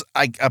is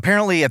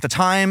apparently at the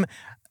time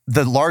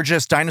the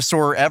largest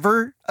dinosaur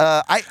ever.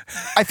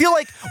 I feel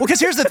like, well, because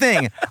here's the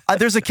thing.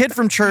 There's a kid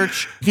from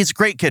church. He's a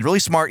great kid, really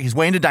smart. He's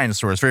way into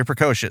dinosaurs, very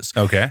precocious.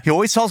 Okay. He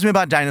always tells me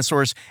about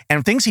dinosaurs,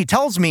 and things he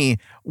tells me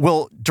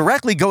will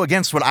directly go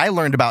against what I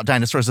learned about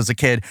dinosaurs as a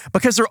kid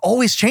because they're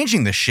always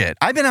changing this shit.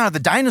 I've been out of the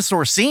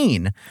dinosaur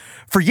scene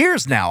for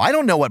years now. I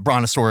don't know what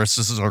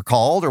brontosauruses are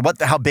called or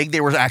how big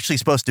they were actually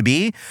supposed to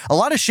be. A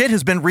lot of shit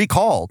has been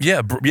recalled.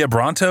 Yeah,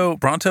 Bronto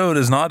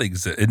does not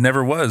exist. It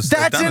never was.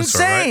 That's a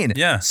dinosaur, insane. Right?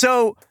 Yeah.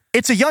 So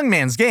it's a young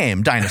man's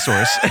game,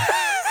 dinosaurs.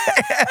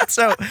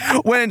 So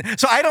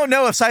I don't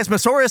know if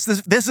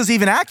Seismosaurus, this is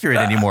even accurate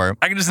anymore.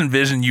 I can just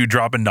envision you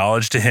dropping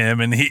knowledge to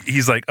him, and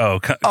he's like, "Oh,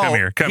 come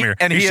here."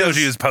 And he shows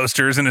you his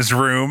posters in his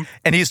room,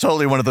 and he's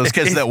totally one of those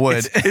kids that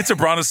would. It's a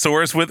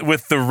brontosaurus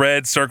with the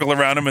red circle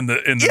around him and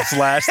the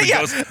slash.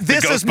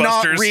 This is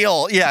not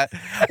real. Yeah,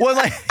 well,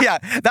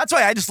 that's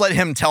why I just let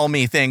him tell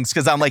me things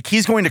because I'm like,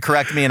 he's going to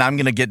correct me, and I'm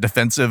going to get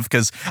defensive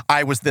because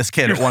I was this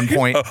kid at one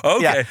point.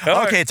 Okay,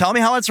 okay, tell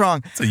me how it's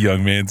wrong. It's a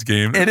young man's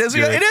game. It is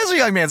a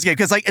young man's game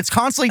because it's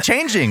constantly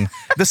changing.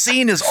 The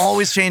scene is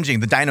always changing.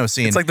 The dino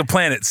scene. It's like the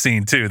planet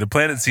scene too. The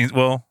planet scene.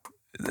 Well,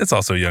 it's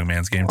also a young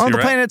man's game too. Well, the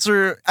right? planets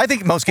are. I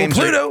think most games.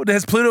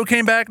 Has Pluto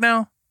came back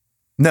now?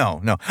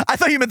 No. I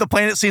thought you meant the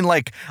planet scene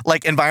like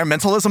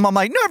environmentalism. I'm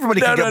like, no,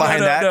 everybody can get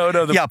behind that.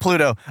 No. Yeah,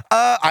 Pluto.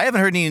 I haven't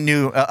heard any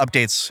new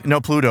updates.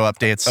 No Pluto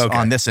updates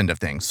on this end of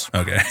things.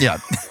 Okay. Yeah.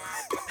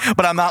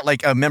 But I'm not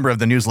like a member of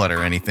the newsletter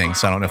or anything,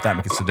 so I don't know if that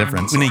makes a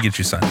difference. We need to get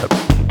you signed up.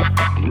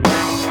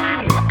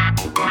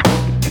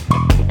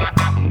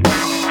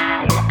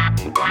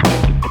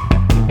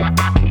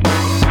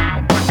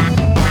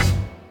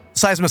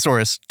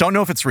 Seismosaurus, don't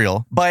know if it's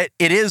real, but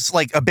it is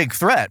like a big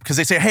threat because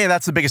they say, hey,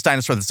 that's the biggest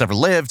dinosaur that's ever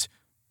lived.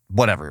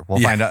 Whatever. We'll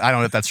find out. I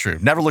don't know if that's true.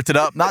 Never looked it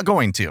up. Not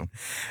going to.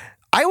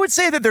 I would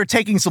say that they're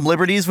taking some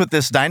liberties with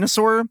this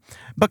dinosaur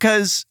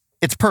because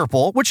it's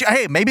purple, which,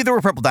 hey, maybe there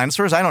were purple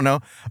dinosaurs. I don't know.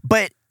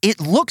 But it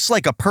looks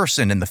like a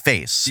person in the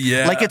face.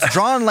 Yeah. Like it's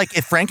drawn like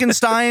if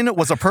Frankenstein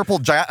was a purple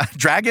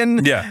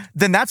dragon,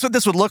 then that's what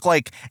this would look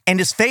like. And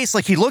his face,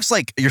 like he looks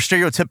like your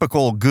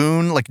stereotypical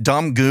goon, like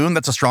dumb goon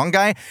that's a strong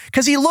guy,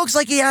 because he looks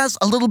like he has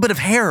a little bit of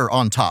hair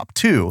on top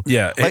too.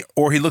 Yeah.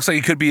 Or he looks like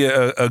he could be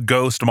a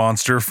ghost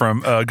monster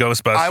from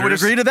Ghostbusters. I would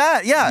agree to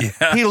that. Yeah.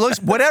 He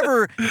looks,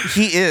 whatever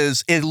he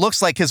is, it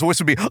looks like his voice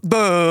would be,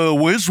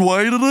 which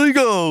way did he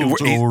go,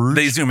 George?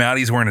 They zoom out,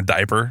 he's wearing a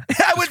diaper.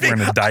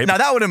 Wearing a diaper. Now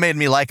that would have made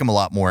me like him a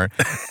lot more.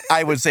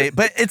 I would say,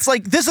 but it's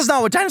like this is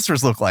not what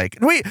dinosaurs look like.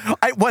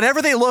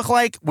 Whatever they look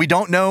like, we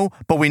don't know,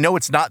 but we know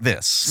it's not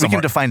this. We can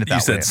define it that way.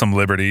 You said some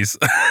liberties.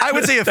 I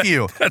would say a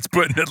few. That's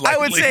putting it lightly. I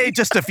would say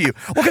just a few.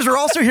 Well, because we're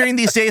also hearing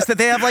these days that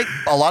they have like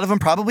a lot of them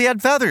probably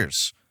had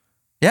feathers.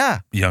 Yeah,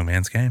 young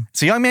man's game.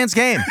 It's a young man's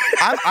game.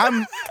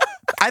 I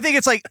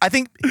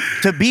think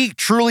to be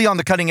truly on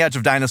the cutting edge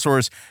of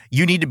dinosaurs,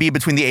 you need to be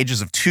between the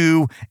ages of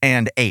 2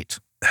 and 8.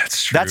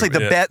 That's true. That's like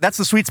that's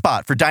the sweet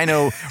spot for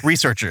dino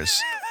researchers.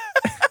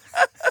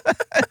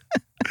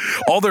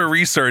 All their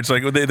research,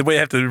 like the way they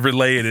have to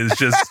relay it is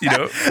just,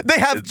 they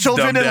have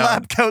children in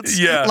lab coats,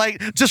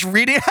 like just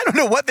reading. I don't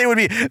know what they would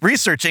be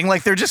researching.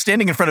 Like they're just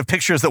standing in front of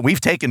pictures that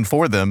we've taken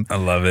for them. I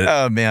love it.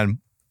 Oh man,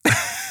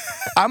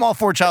 I'm all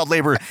for child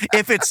labor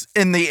if it's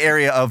in the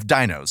area of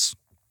dinos.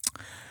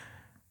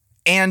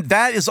 And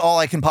that is all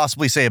I can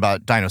possibly say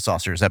about Dino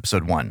Saucers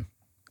episode 1.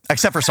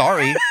 Except for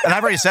sorry, and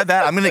I've already said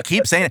that. I'm going to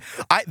keep saying it.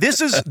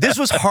 This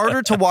was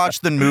harder to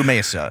watch than Moo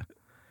Mesa.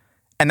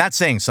 And that's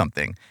saying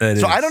something.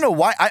 I don't know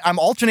why. I'm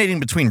alternating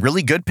between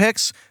really good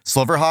picks,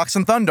 Silverhawks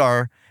and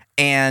Thundar,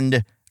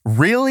 and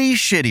really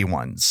shitty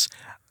ones.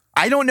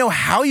 I don't know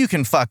how you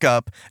can fuck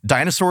up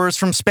dinosaurs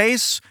from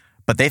space,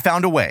 but they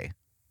found a way.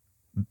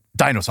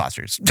 Dino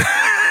Saucers.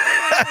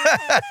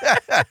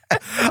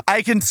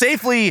 I can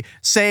safely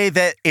say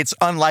that it's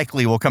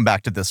unlikely we'll come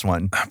back to this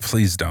one.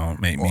 Please don't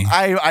make me.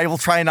 I will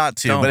try not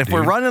to. Don't, but if dude.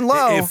 we're running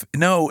low,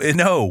 No.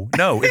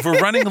 If we're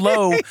running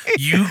low,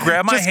 you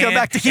grab my Just go hand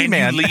back to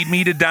He-Man. and you lead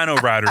me to Dino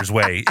Riders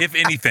way, if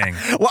anything.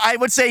 well, I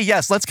would say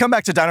yes. Let's come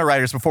back to Dino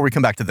Riders before we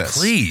come back to this.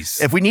 Please.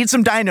 If we need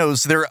some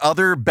dinos, there are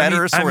other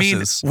better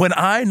sources. When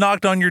I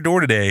knocked on your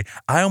door today,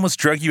 I almost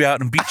drug you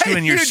out and beat you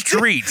in your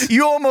street.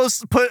 You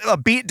almost put a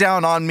beat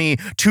down on me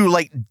to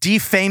like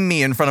defame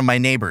me in front of my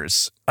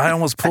neighbors. I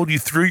almost pulled you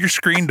through your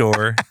screen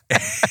door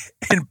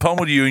and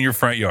pummeled you in your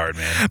front yard,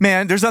 man.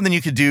 Man, there's nothing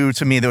you could do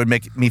to me that would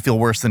make me feel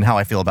worse than how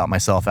I feel about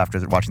myself after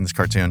watching this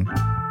cartoon.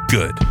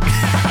 Good.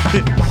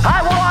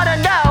 I want to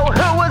know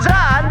who was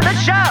on the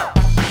show.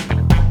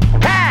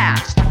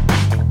 Cast.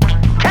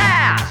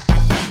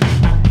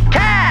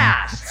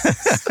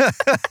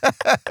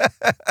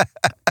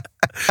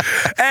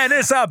 And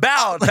it's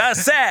about to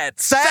set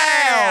sail.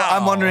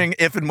 I'm wondering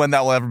if and when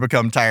that will ever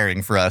become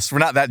tiring for us. We're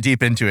not that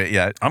deep into it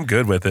yet. I'm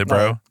good with it,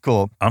 bro.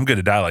 Cool. I'm good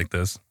to die like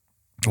this.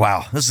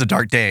 Wow, this is a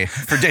dark day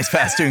for Days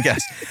Past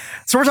Tooncast.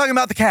 So we're talking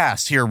about the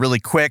cast here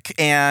really quick,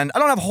 and I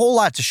don't have a whole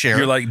lot to share.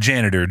 You're like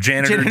janitor.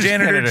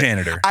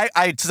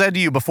 I said to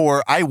you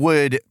before, I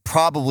would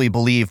probably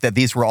believe that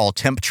these were all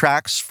temp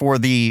tracks for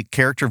the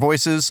character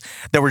voices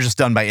that were just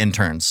done by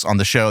interns on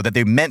the show that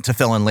they meant to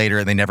fill in later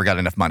and they never got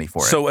enough money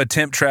for it. So a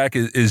temp track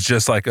is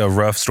just like a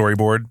rough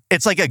storyboard?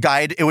 It's like a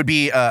guide. It would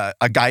be a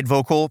guide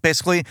vocal,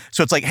 basically.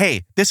 So it's like,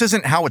 hey, this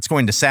isn't how it's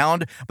going to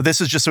sound, but this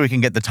is just so we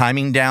can get the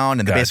timing down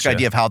and the basic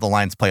idea of how the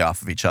lines play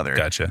off of each other.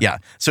 Gotcha. Yeah.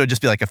 So it'd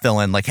just be like a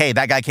fill-in, like, hey,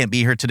 that guy can't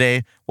be here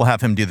today. We'll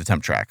have him do the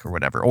temp track or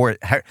whatever. Or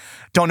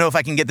don't know if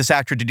I can get this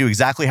actor to do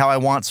exactly how I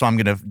want, so I'm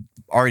going to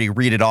already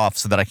read it off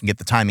so that I can get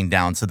the timing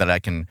down so that I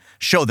can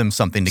show them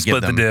something to give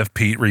them. Split the diff,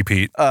 Pete,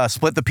 repeat.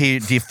 Split the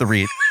Pete, deef the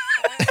read.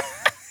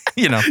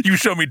 You know. You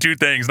show me two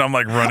things and I'm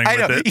like running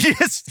with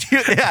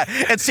it. Yeah.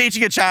 And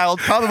staging a child,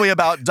 probably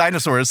about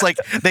dinosaurs. Like,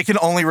 they can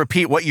only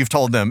repeat what you've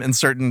told them in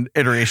certain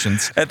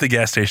iterations. At the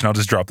gas station, I'll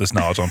just drop this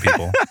knowledge on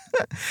people.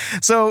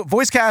 So,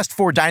 voice cast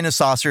for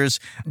Dinosaucers,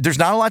 there's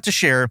not a lot to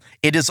share.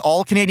 It is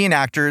all Canadian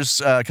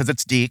actors because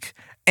it's Deke.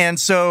 And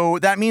so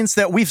that means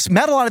that we've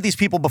met a lot of these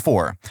people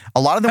before.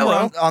 A lot of them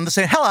were on the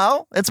same,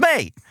 hello, it's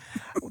me.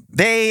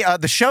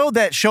 The show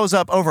that shows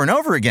up over and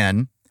over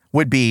again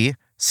would be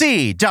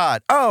C.O.P.S.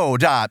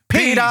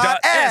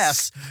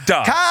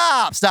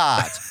 Cops.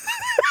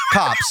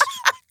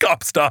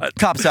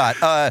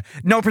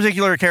 No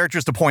particular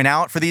characters to point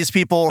out for these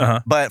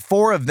people, but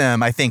 4 of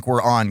them, I think,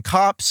 were on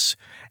Cops,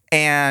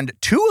 and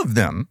 2 of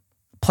them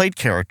played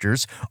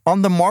characters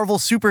on the Marvel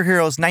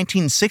Superheroes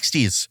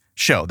 1960s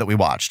show that we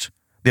watched.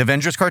 The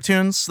Avengers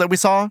cartoons that we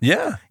saw?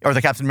 Yeah. Or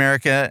the Captain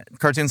America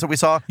cartoons that we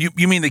saw?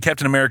 You mean the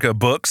Captain America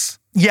books?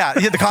 Yeah,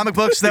 the comic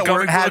books that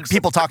had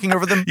people talking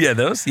over them. Yeah,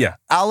 those, yeah.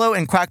 Allo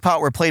and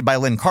Crackpot were played by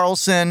Lynn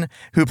Carlson,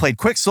 who played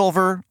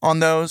Quicksilver on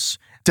those.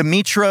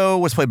 Dimitro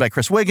was played by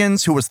Chris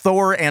Wiggins, who was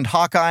Thor and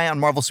Hawkeye on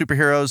Marvel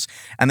Superheroes.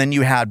 And then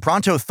you had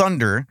Bronto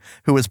Thunder,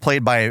 who was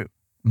played by...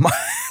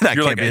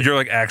 You're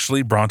like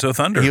actually Bronto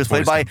Thunder. He was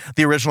played by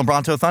the original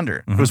Bronto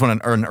Thunder, who was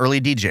an early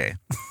DJ.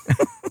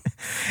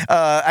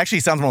 Actually,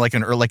 he sounds more like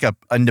an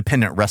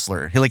independent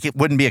wrestler. He it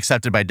wouldn't be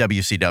accepted by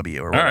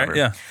WCW or whatever. All right,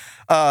 yeah.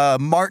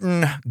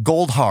 Martin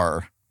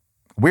Goldhar,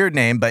 weird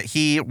name, but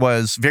he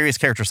was various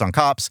characters on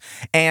Cops.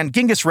 And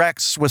Genghis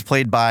Rex was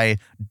played by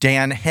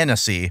Dan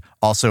Hennessy,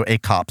 also a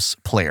Cops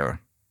player.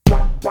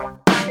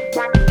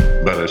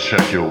 Better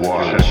check your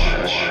watch.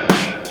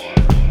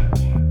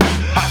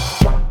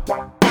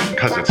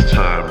 Cause it's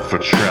time for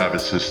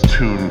Travis's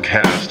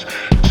Tooncast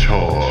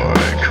Toy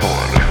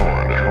Corner.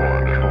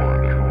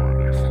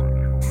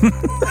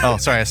 Oh,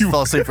 sorry, I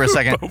fell asleep for a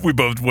second. We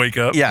both wake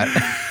up. Yeah,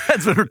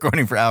 it's been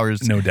recording for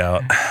hours. No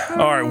doubt. All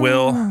right,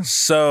 Will.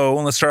 So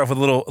let's start off with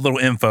a little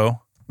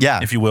info. Yeah.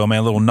 If you will, man.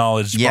 A little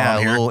knowledge. Yeah,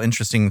 a little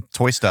interesting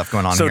toy stuff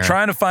going on here. So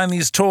trying to find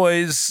these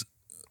toys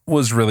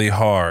was really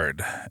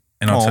hard.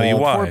 And I'll tell you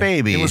why. Poor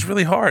baby. It was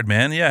really hard,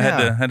 man. Yeah, I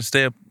had to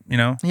stay up,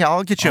 Yeah,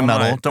 I'll get you a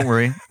medal. Don't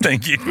worry.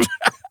 Thank you.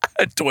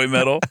 A toy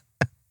medal.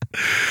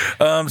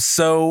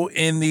 So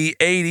in the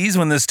 80s,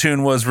 when this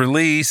tune was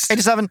released,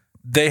 87,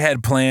 they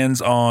had plans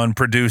on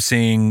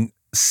producing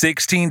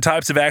 16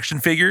 types of action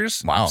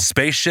figures,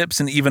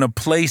 spaceships, and even a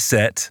play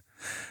set.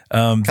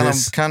 Kind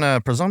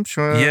of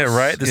presumptuous. Yeah,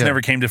 right. This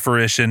never came to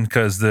fruition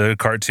because the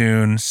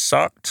cartoon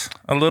sucked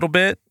a little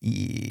bit.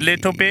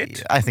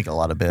 I think a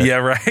lot of bit. Yeah,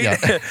 right.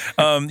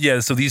 Yeah.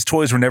 So these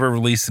toys were never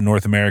released in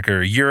North America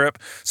or Europe.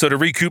 So to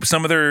recoup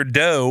some of their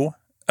dough,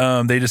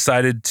 they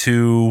decided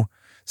to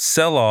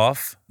sell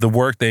off the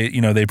work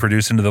they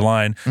produced into the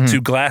line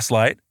to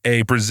Glasslight,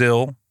 a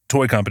Brazil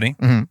toy company.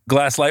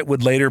 Glasslight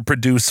would later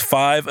produce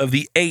 5 of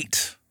the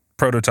 8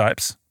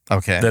 prototypes.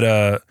 Okay.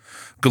 That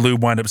Galoob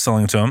wind up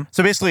selling to them.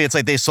 So basically, it's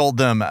like they sold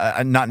them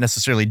not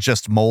necessarily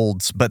just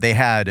molds, but they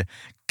had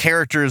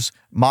characters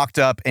mocked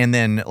up, and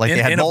then like they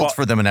had molds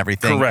for them and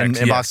everything. Correct,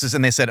 in boxes,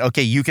 and they said,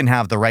 okay, you can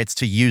have the rights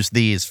to use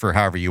these for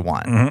however you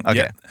want. Okay.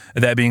 Yeah.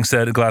 That being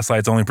said,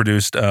 Glasslight's only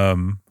produced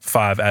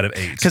 5 out of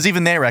 8. Because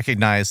even they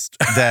recognized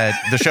that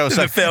the show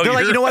sucked. They're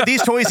like, you know what?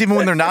 These toys, even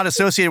when they're not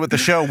associated with the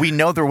show, we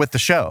know they're with the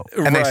show,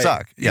 and they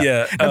suck.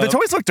 Yeah. And the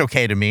toys looked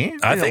okay to me.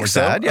 I think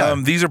so. Bad. Yeah.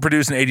 These are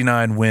produced in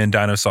 '89 when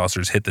Dino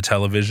Saucers hit the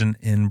television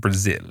in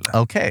Brazil.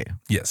 Okay.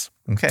 Yes.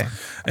 Okay.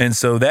 And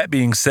so that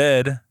being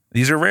said,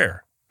 these are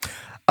rare.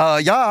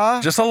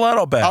 Yeah. Just a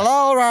little bit.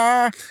 Hello,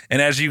 rare.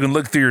 And as you can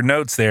look through your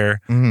notes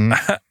there,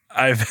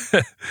 I've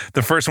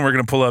the first one we're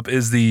going to pull up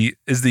is the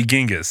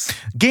Genghis.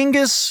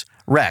 Genghis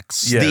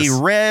Rex, Yes.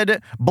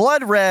 the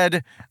blood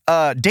red,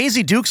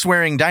 Daisy Dukes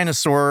wearing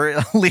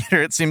dinosaur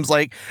leader, it seems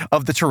like,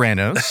 of the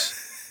Tyrannos.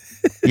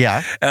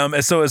 Yeah.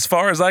 So as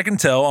far as I can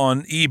tell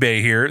on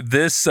eBay here,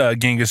 this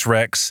Genghis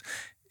Rex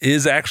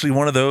is actually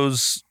one of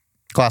those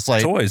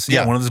Glasslight toys.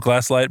 Yeah, one of those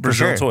Glasslight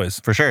Brazil toys.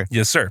 For sure.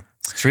 Yes, sir.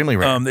 It's extremely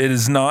rare. It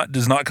does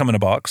not come in a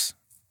box.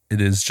 It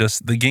is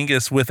just the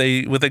Genghis with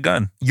a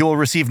gun. You will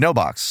receive no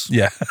box.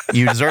 Yeah.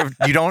 You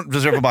don't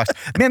deserve a box.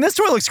 Man, this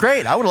toy looks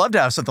great. I would love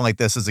to have something like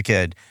this as a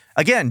kid.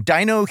 Again,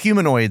 dino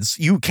humanoids,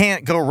 you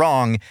can't go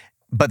wrong,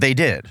 but they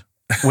did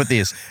with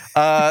these.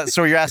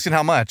 So you're asking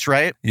how much,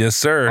 right? Yes,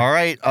 sir. All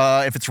right.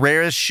 If it's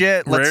rare as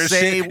shit, let's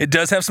say it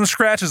does have some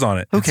scratches on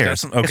it. Who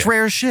cares? It's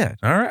rare as shit.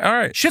 All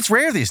right. Shit's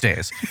rare these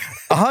days.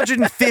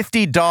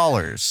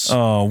 $150.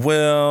 Oh,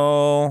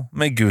 well,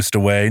 me gusta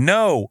away.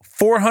 No,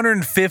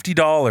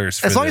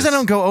 $450. As long as I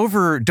don't go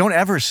over, don't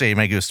ever say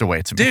me gusta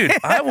away to me. Dude,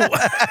 I will.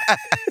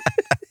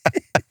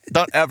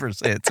 Don't ever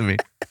say it to me.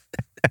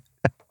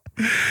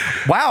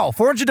 Wow,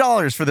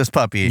 $400 for this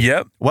puppy.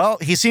 Yep. Well,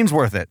 he seems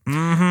worth it.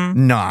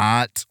 Mm-hmm.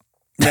 Not.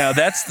 Now,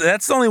 that's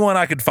the only one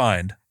I could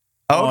find.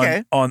 Oh,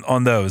 okay.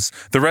 On those.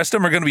 The rest of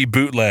them are going to be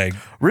bootleg.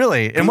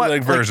 Really? And what,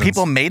 Bootleg versions. like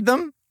people made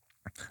them?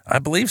 I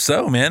believe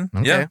so, man.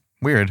 Okay. Yeah.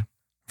 Weird.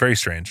 Very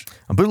strange.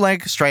 A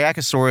bootleg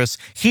Striacosaurus.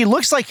 He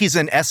looks like he's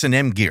in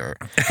S&M gear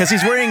because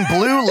he's wearing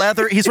blue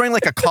leather. He's wearing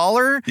like a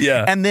collar.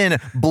 Yeah. And then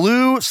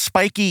blue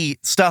spiky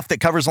stuff that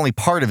covers only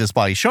part of his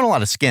body. He's showing a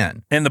lot of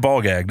skin. And the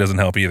ball gag doesn't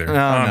help either. No,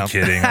 I'm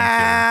kidding.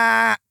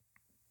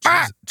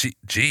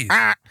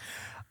 Jeez.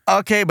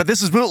 Okay, but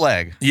this is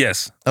bootleg.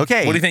 Yes.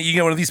 Okay. What do you think you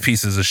get one of these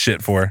pieces of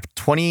shit for?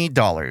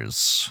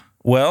 $20.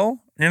 Well,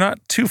 you're not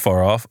too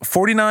far off.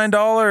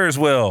 $49,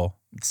 Will.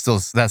 Still,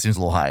 that seems a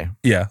little high.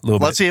 Yeah, a little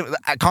bit. Let's see.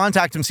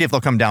 Contact them, see if they'll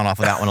come down off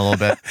of that one a little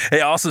bit. Hey,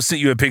 I also sent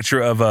you a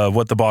picture of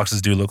what the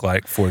boxes do look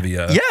like for the...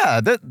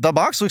 yeah, the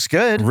box looks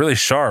good. Really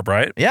sharp,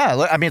 right?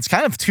 Yeah, I mean, it's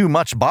kind of too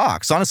much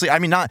box. Honestly, I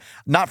mean,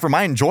 not for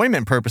my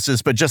enjoyment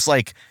purposes, but just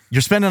like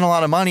you're spending a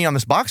lot of money on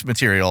this box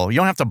material. You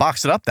don't have to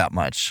box it up that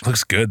much.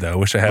 Looks good, though.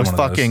 Wish I had one of those.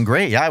 Looks fucking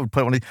great. Yeah, I would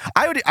put one of these.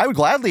 I would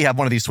gladly have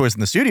one of these toys in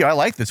the studio. I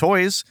like the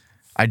toys.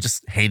 I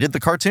just hated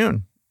the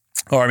cartoon.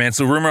 All right, man.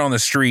 So rumor on the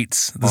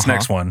streets, this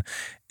next one,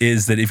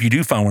 is that if you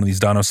do find one of these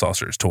Dino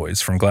Saucers toys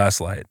from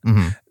Glasslight,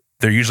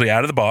 they're usually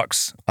out of the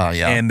box.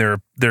 Yeah. And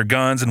their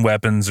guns and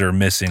weapons are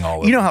missing all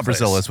over. You know how the place.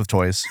 Brazil is with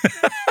toys.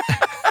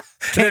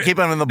 Can't keep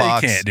them in the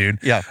box. They can't, dude.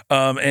 Yeah.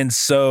 And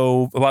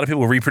so a lot of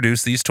people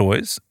reproduce these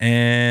toys,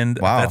 and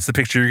that's the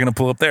picture you're going to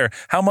pull up there.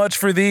 How much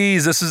for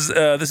these? This is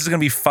going to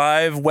be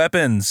 5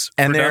 weapons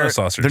and for Dino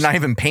Saucers. They're not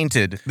even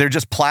painted. They're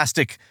just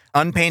plastic,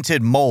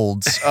 unpainted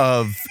molds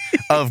of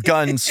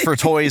guns for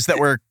toys that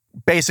were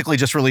basically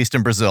just released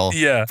in Brazil.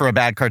 Yeah. For a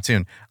bad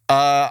cartoon.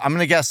 I'm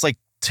gonna guess like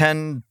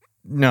 10.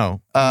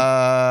 No.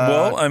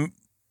 Well, I'm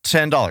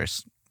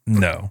 $10.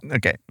 No.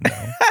 Okay. No.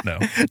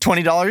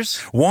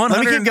 $20? 100.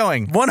 Let me keep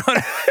going.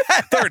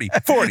 130,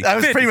 40. I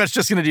was 50. pretty much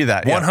just gonna do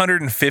that. Yeah.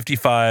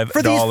 $155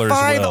 for these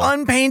 5 Will.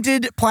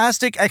 unpainted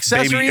plastic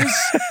accessories.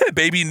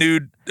 Baby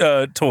nude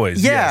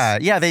toys. Yeah,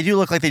 yes. yeah, they do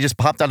look like they just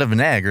popped out of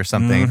an egg or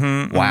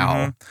something.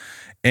 Wow.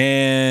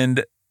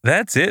 And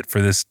that's it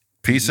for this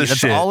piece of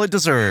shit. That's all it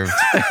deserved.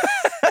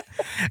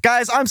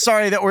 Guys, I'm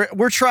sorry that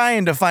we're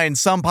trying to find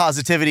some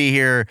positivity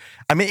here.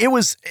 I mean, it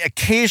was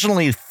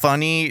occasionally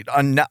funny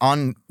not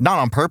on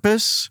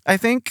purpose, I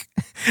think.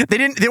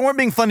 They weren't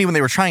being funny when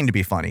they were trying to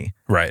be funny.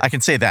 Right. I can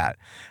say that.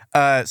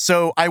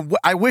 So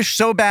I wish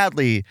so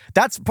badly.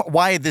 That's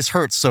why this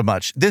hurts so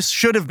much. This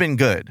should have been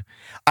good.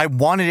 I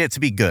wanted it to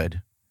be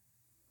good.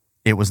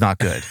 It was not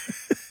good.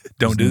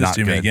 Don't do this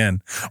to me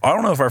again. I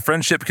don't know if our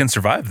friendship can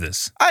survive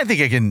this. I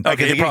think it can.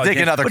 Okay, it can take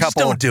another couple. Just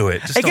don't do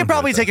it. It can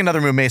probably take another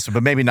Moo Mesa,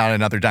 but maybe not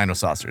another Dino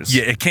Saucers.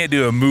 Yeah, it can't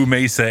do a Moo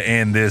Mesa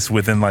and this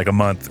within like a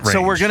month range.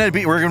 So we're gonna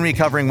be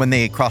covering when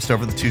they crossed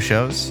over the 2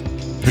 shows.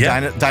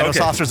 The Dino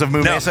Saucers of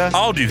Moo Mesa.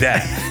 I'll do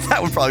that.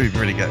 That would probably be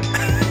pretty good.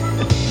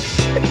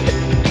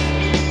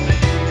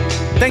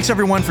 Thanks,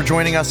 everyone, for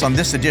joining us on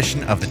this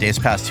edition of the Days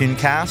Past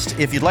Tooncast.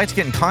 If you'd like to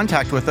get in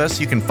contact with us,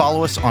 you can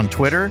follow us on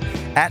Twitter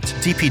at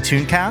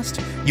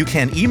DPTooncast. You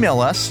can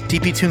email us,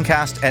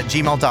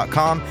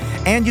 dptooncast@gmail.com,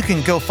 and you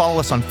can go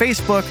follow us on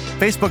Facebook,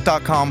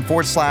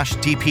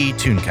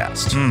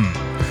 facebook.com/DPTooncast.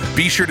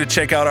 Be sure to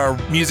check out our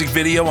music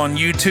video on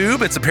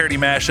YouTube. It's a parody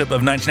mashup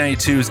of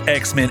 1992's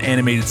X-Men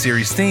animated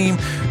series theme,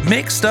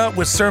 mixed up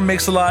with Sir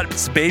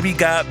Mix-a-Lot's Baby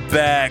Got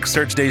Back.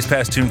 Search Days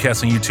Past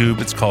Tooncast on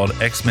YouTube. It's called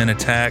X-Men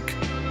Attack.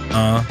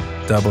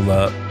 Double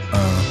up.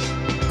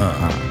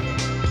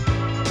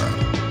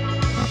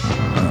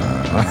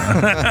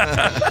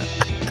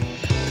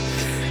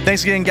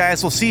 Thanks again,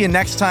 guys. We'll see you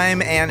next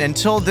time. And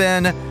until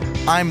then,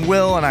 I'm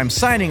Will, and I'm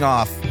signing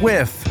off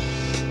with...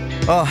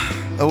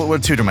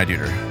 what Tutor My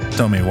Duder.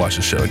 Don't make me watch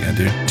the show again,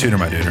 dude. Tutor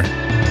My Duder.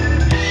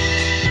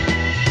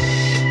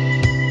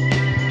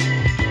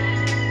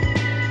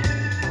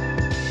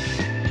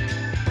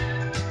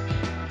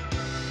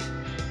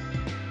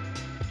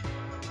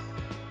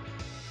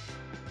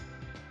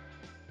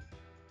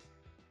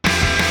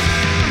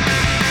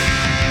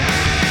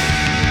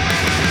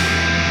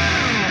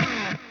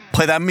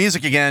 Play that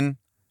music again.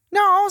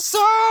 No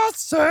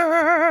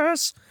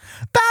saucers.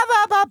 Ba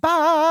ba ba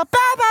ba ba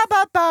ba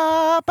ba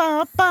ba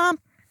ba ba.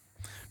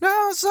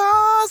 No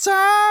saucers.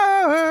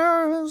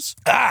 Was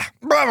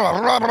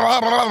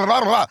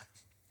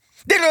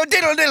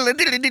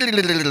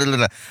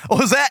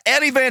that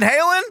Eddie Van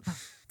Halen?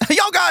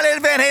 Y'all got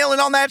Eddie Van Halen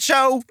on that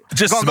show?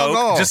 Just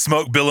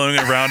smoke billowing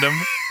around him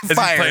as he's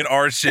playing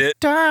our shit.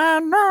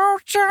 No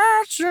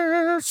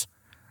saucers.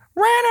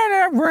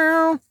 Running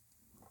around.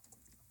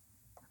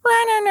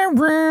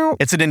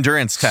 It's an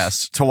endurance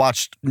test to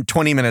watch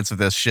 20 minutes of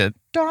this shit.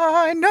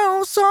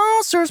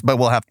 Dinosaurs. But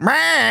we'll have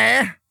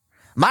mash,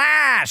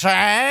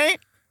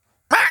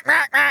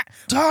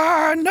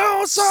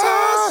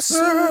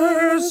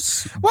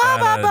 dinosaurs. Ba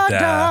ba ba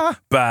da.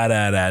 Ba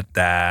da da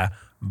da.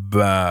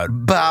 Ba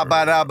ba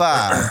ba da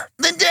ba.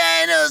 The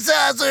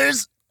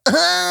dinosaurs.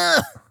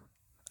 I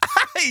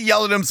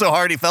yelled at him so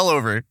hard he fell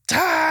over.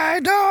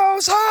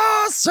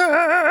 Dinosaurs.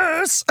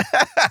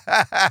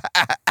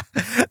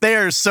 They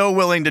are so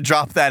willing to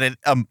drop that at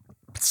a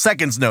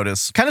second's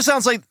notice. Kind of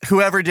sounds like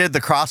whoever did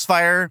the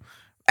Crossfire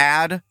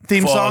ad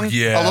theme song.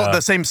 Yeah.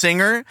 The same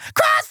singer.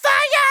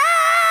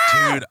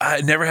 Crossfire! Dude,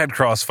 I never had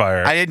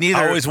Crossfire. I didn't either.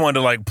 I always wanted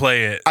to like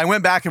play it. I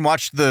went back and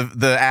watched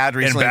the ad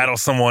recently. And battle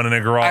someone in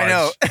a garage. I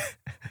know.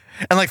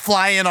 And like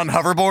fly in on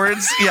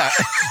hoverboards. Yeah.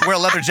 Wear a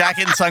leather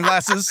jacket and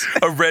sunglasses.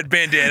 A red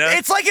bandana.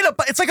 It's like a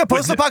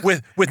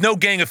post-apocalyptic with no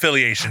gang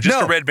affiliation,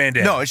 just a red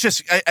bandana. No, it's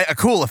just a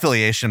cool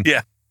affiliation.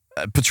 Yeah.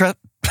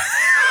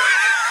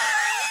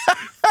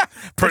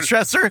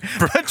 Professor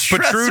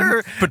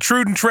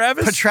Protrude and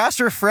Travis?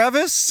 Patrasser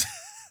Frevis?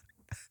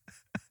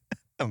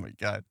 Oh my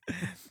God.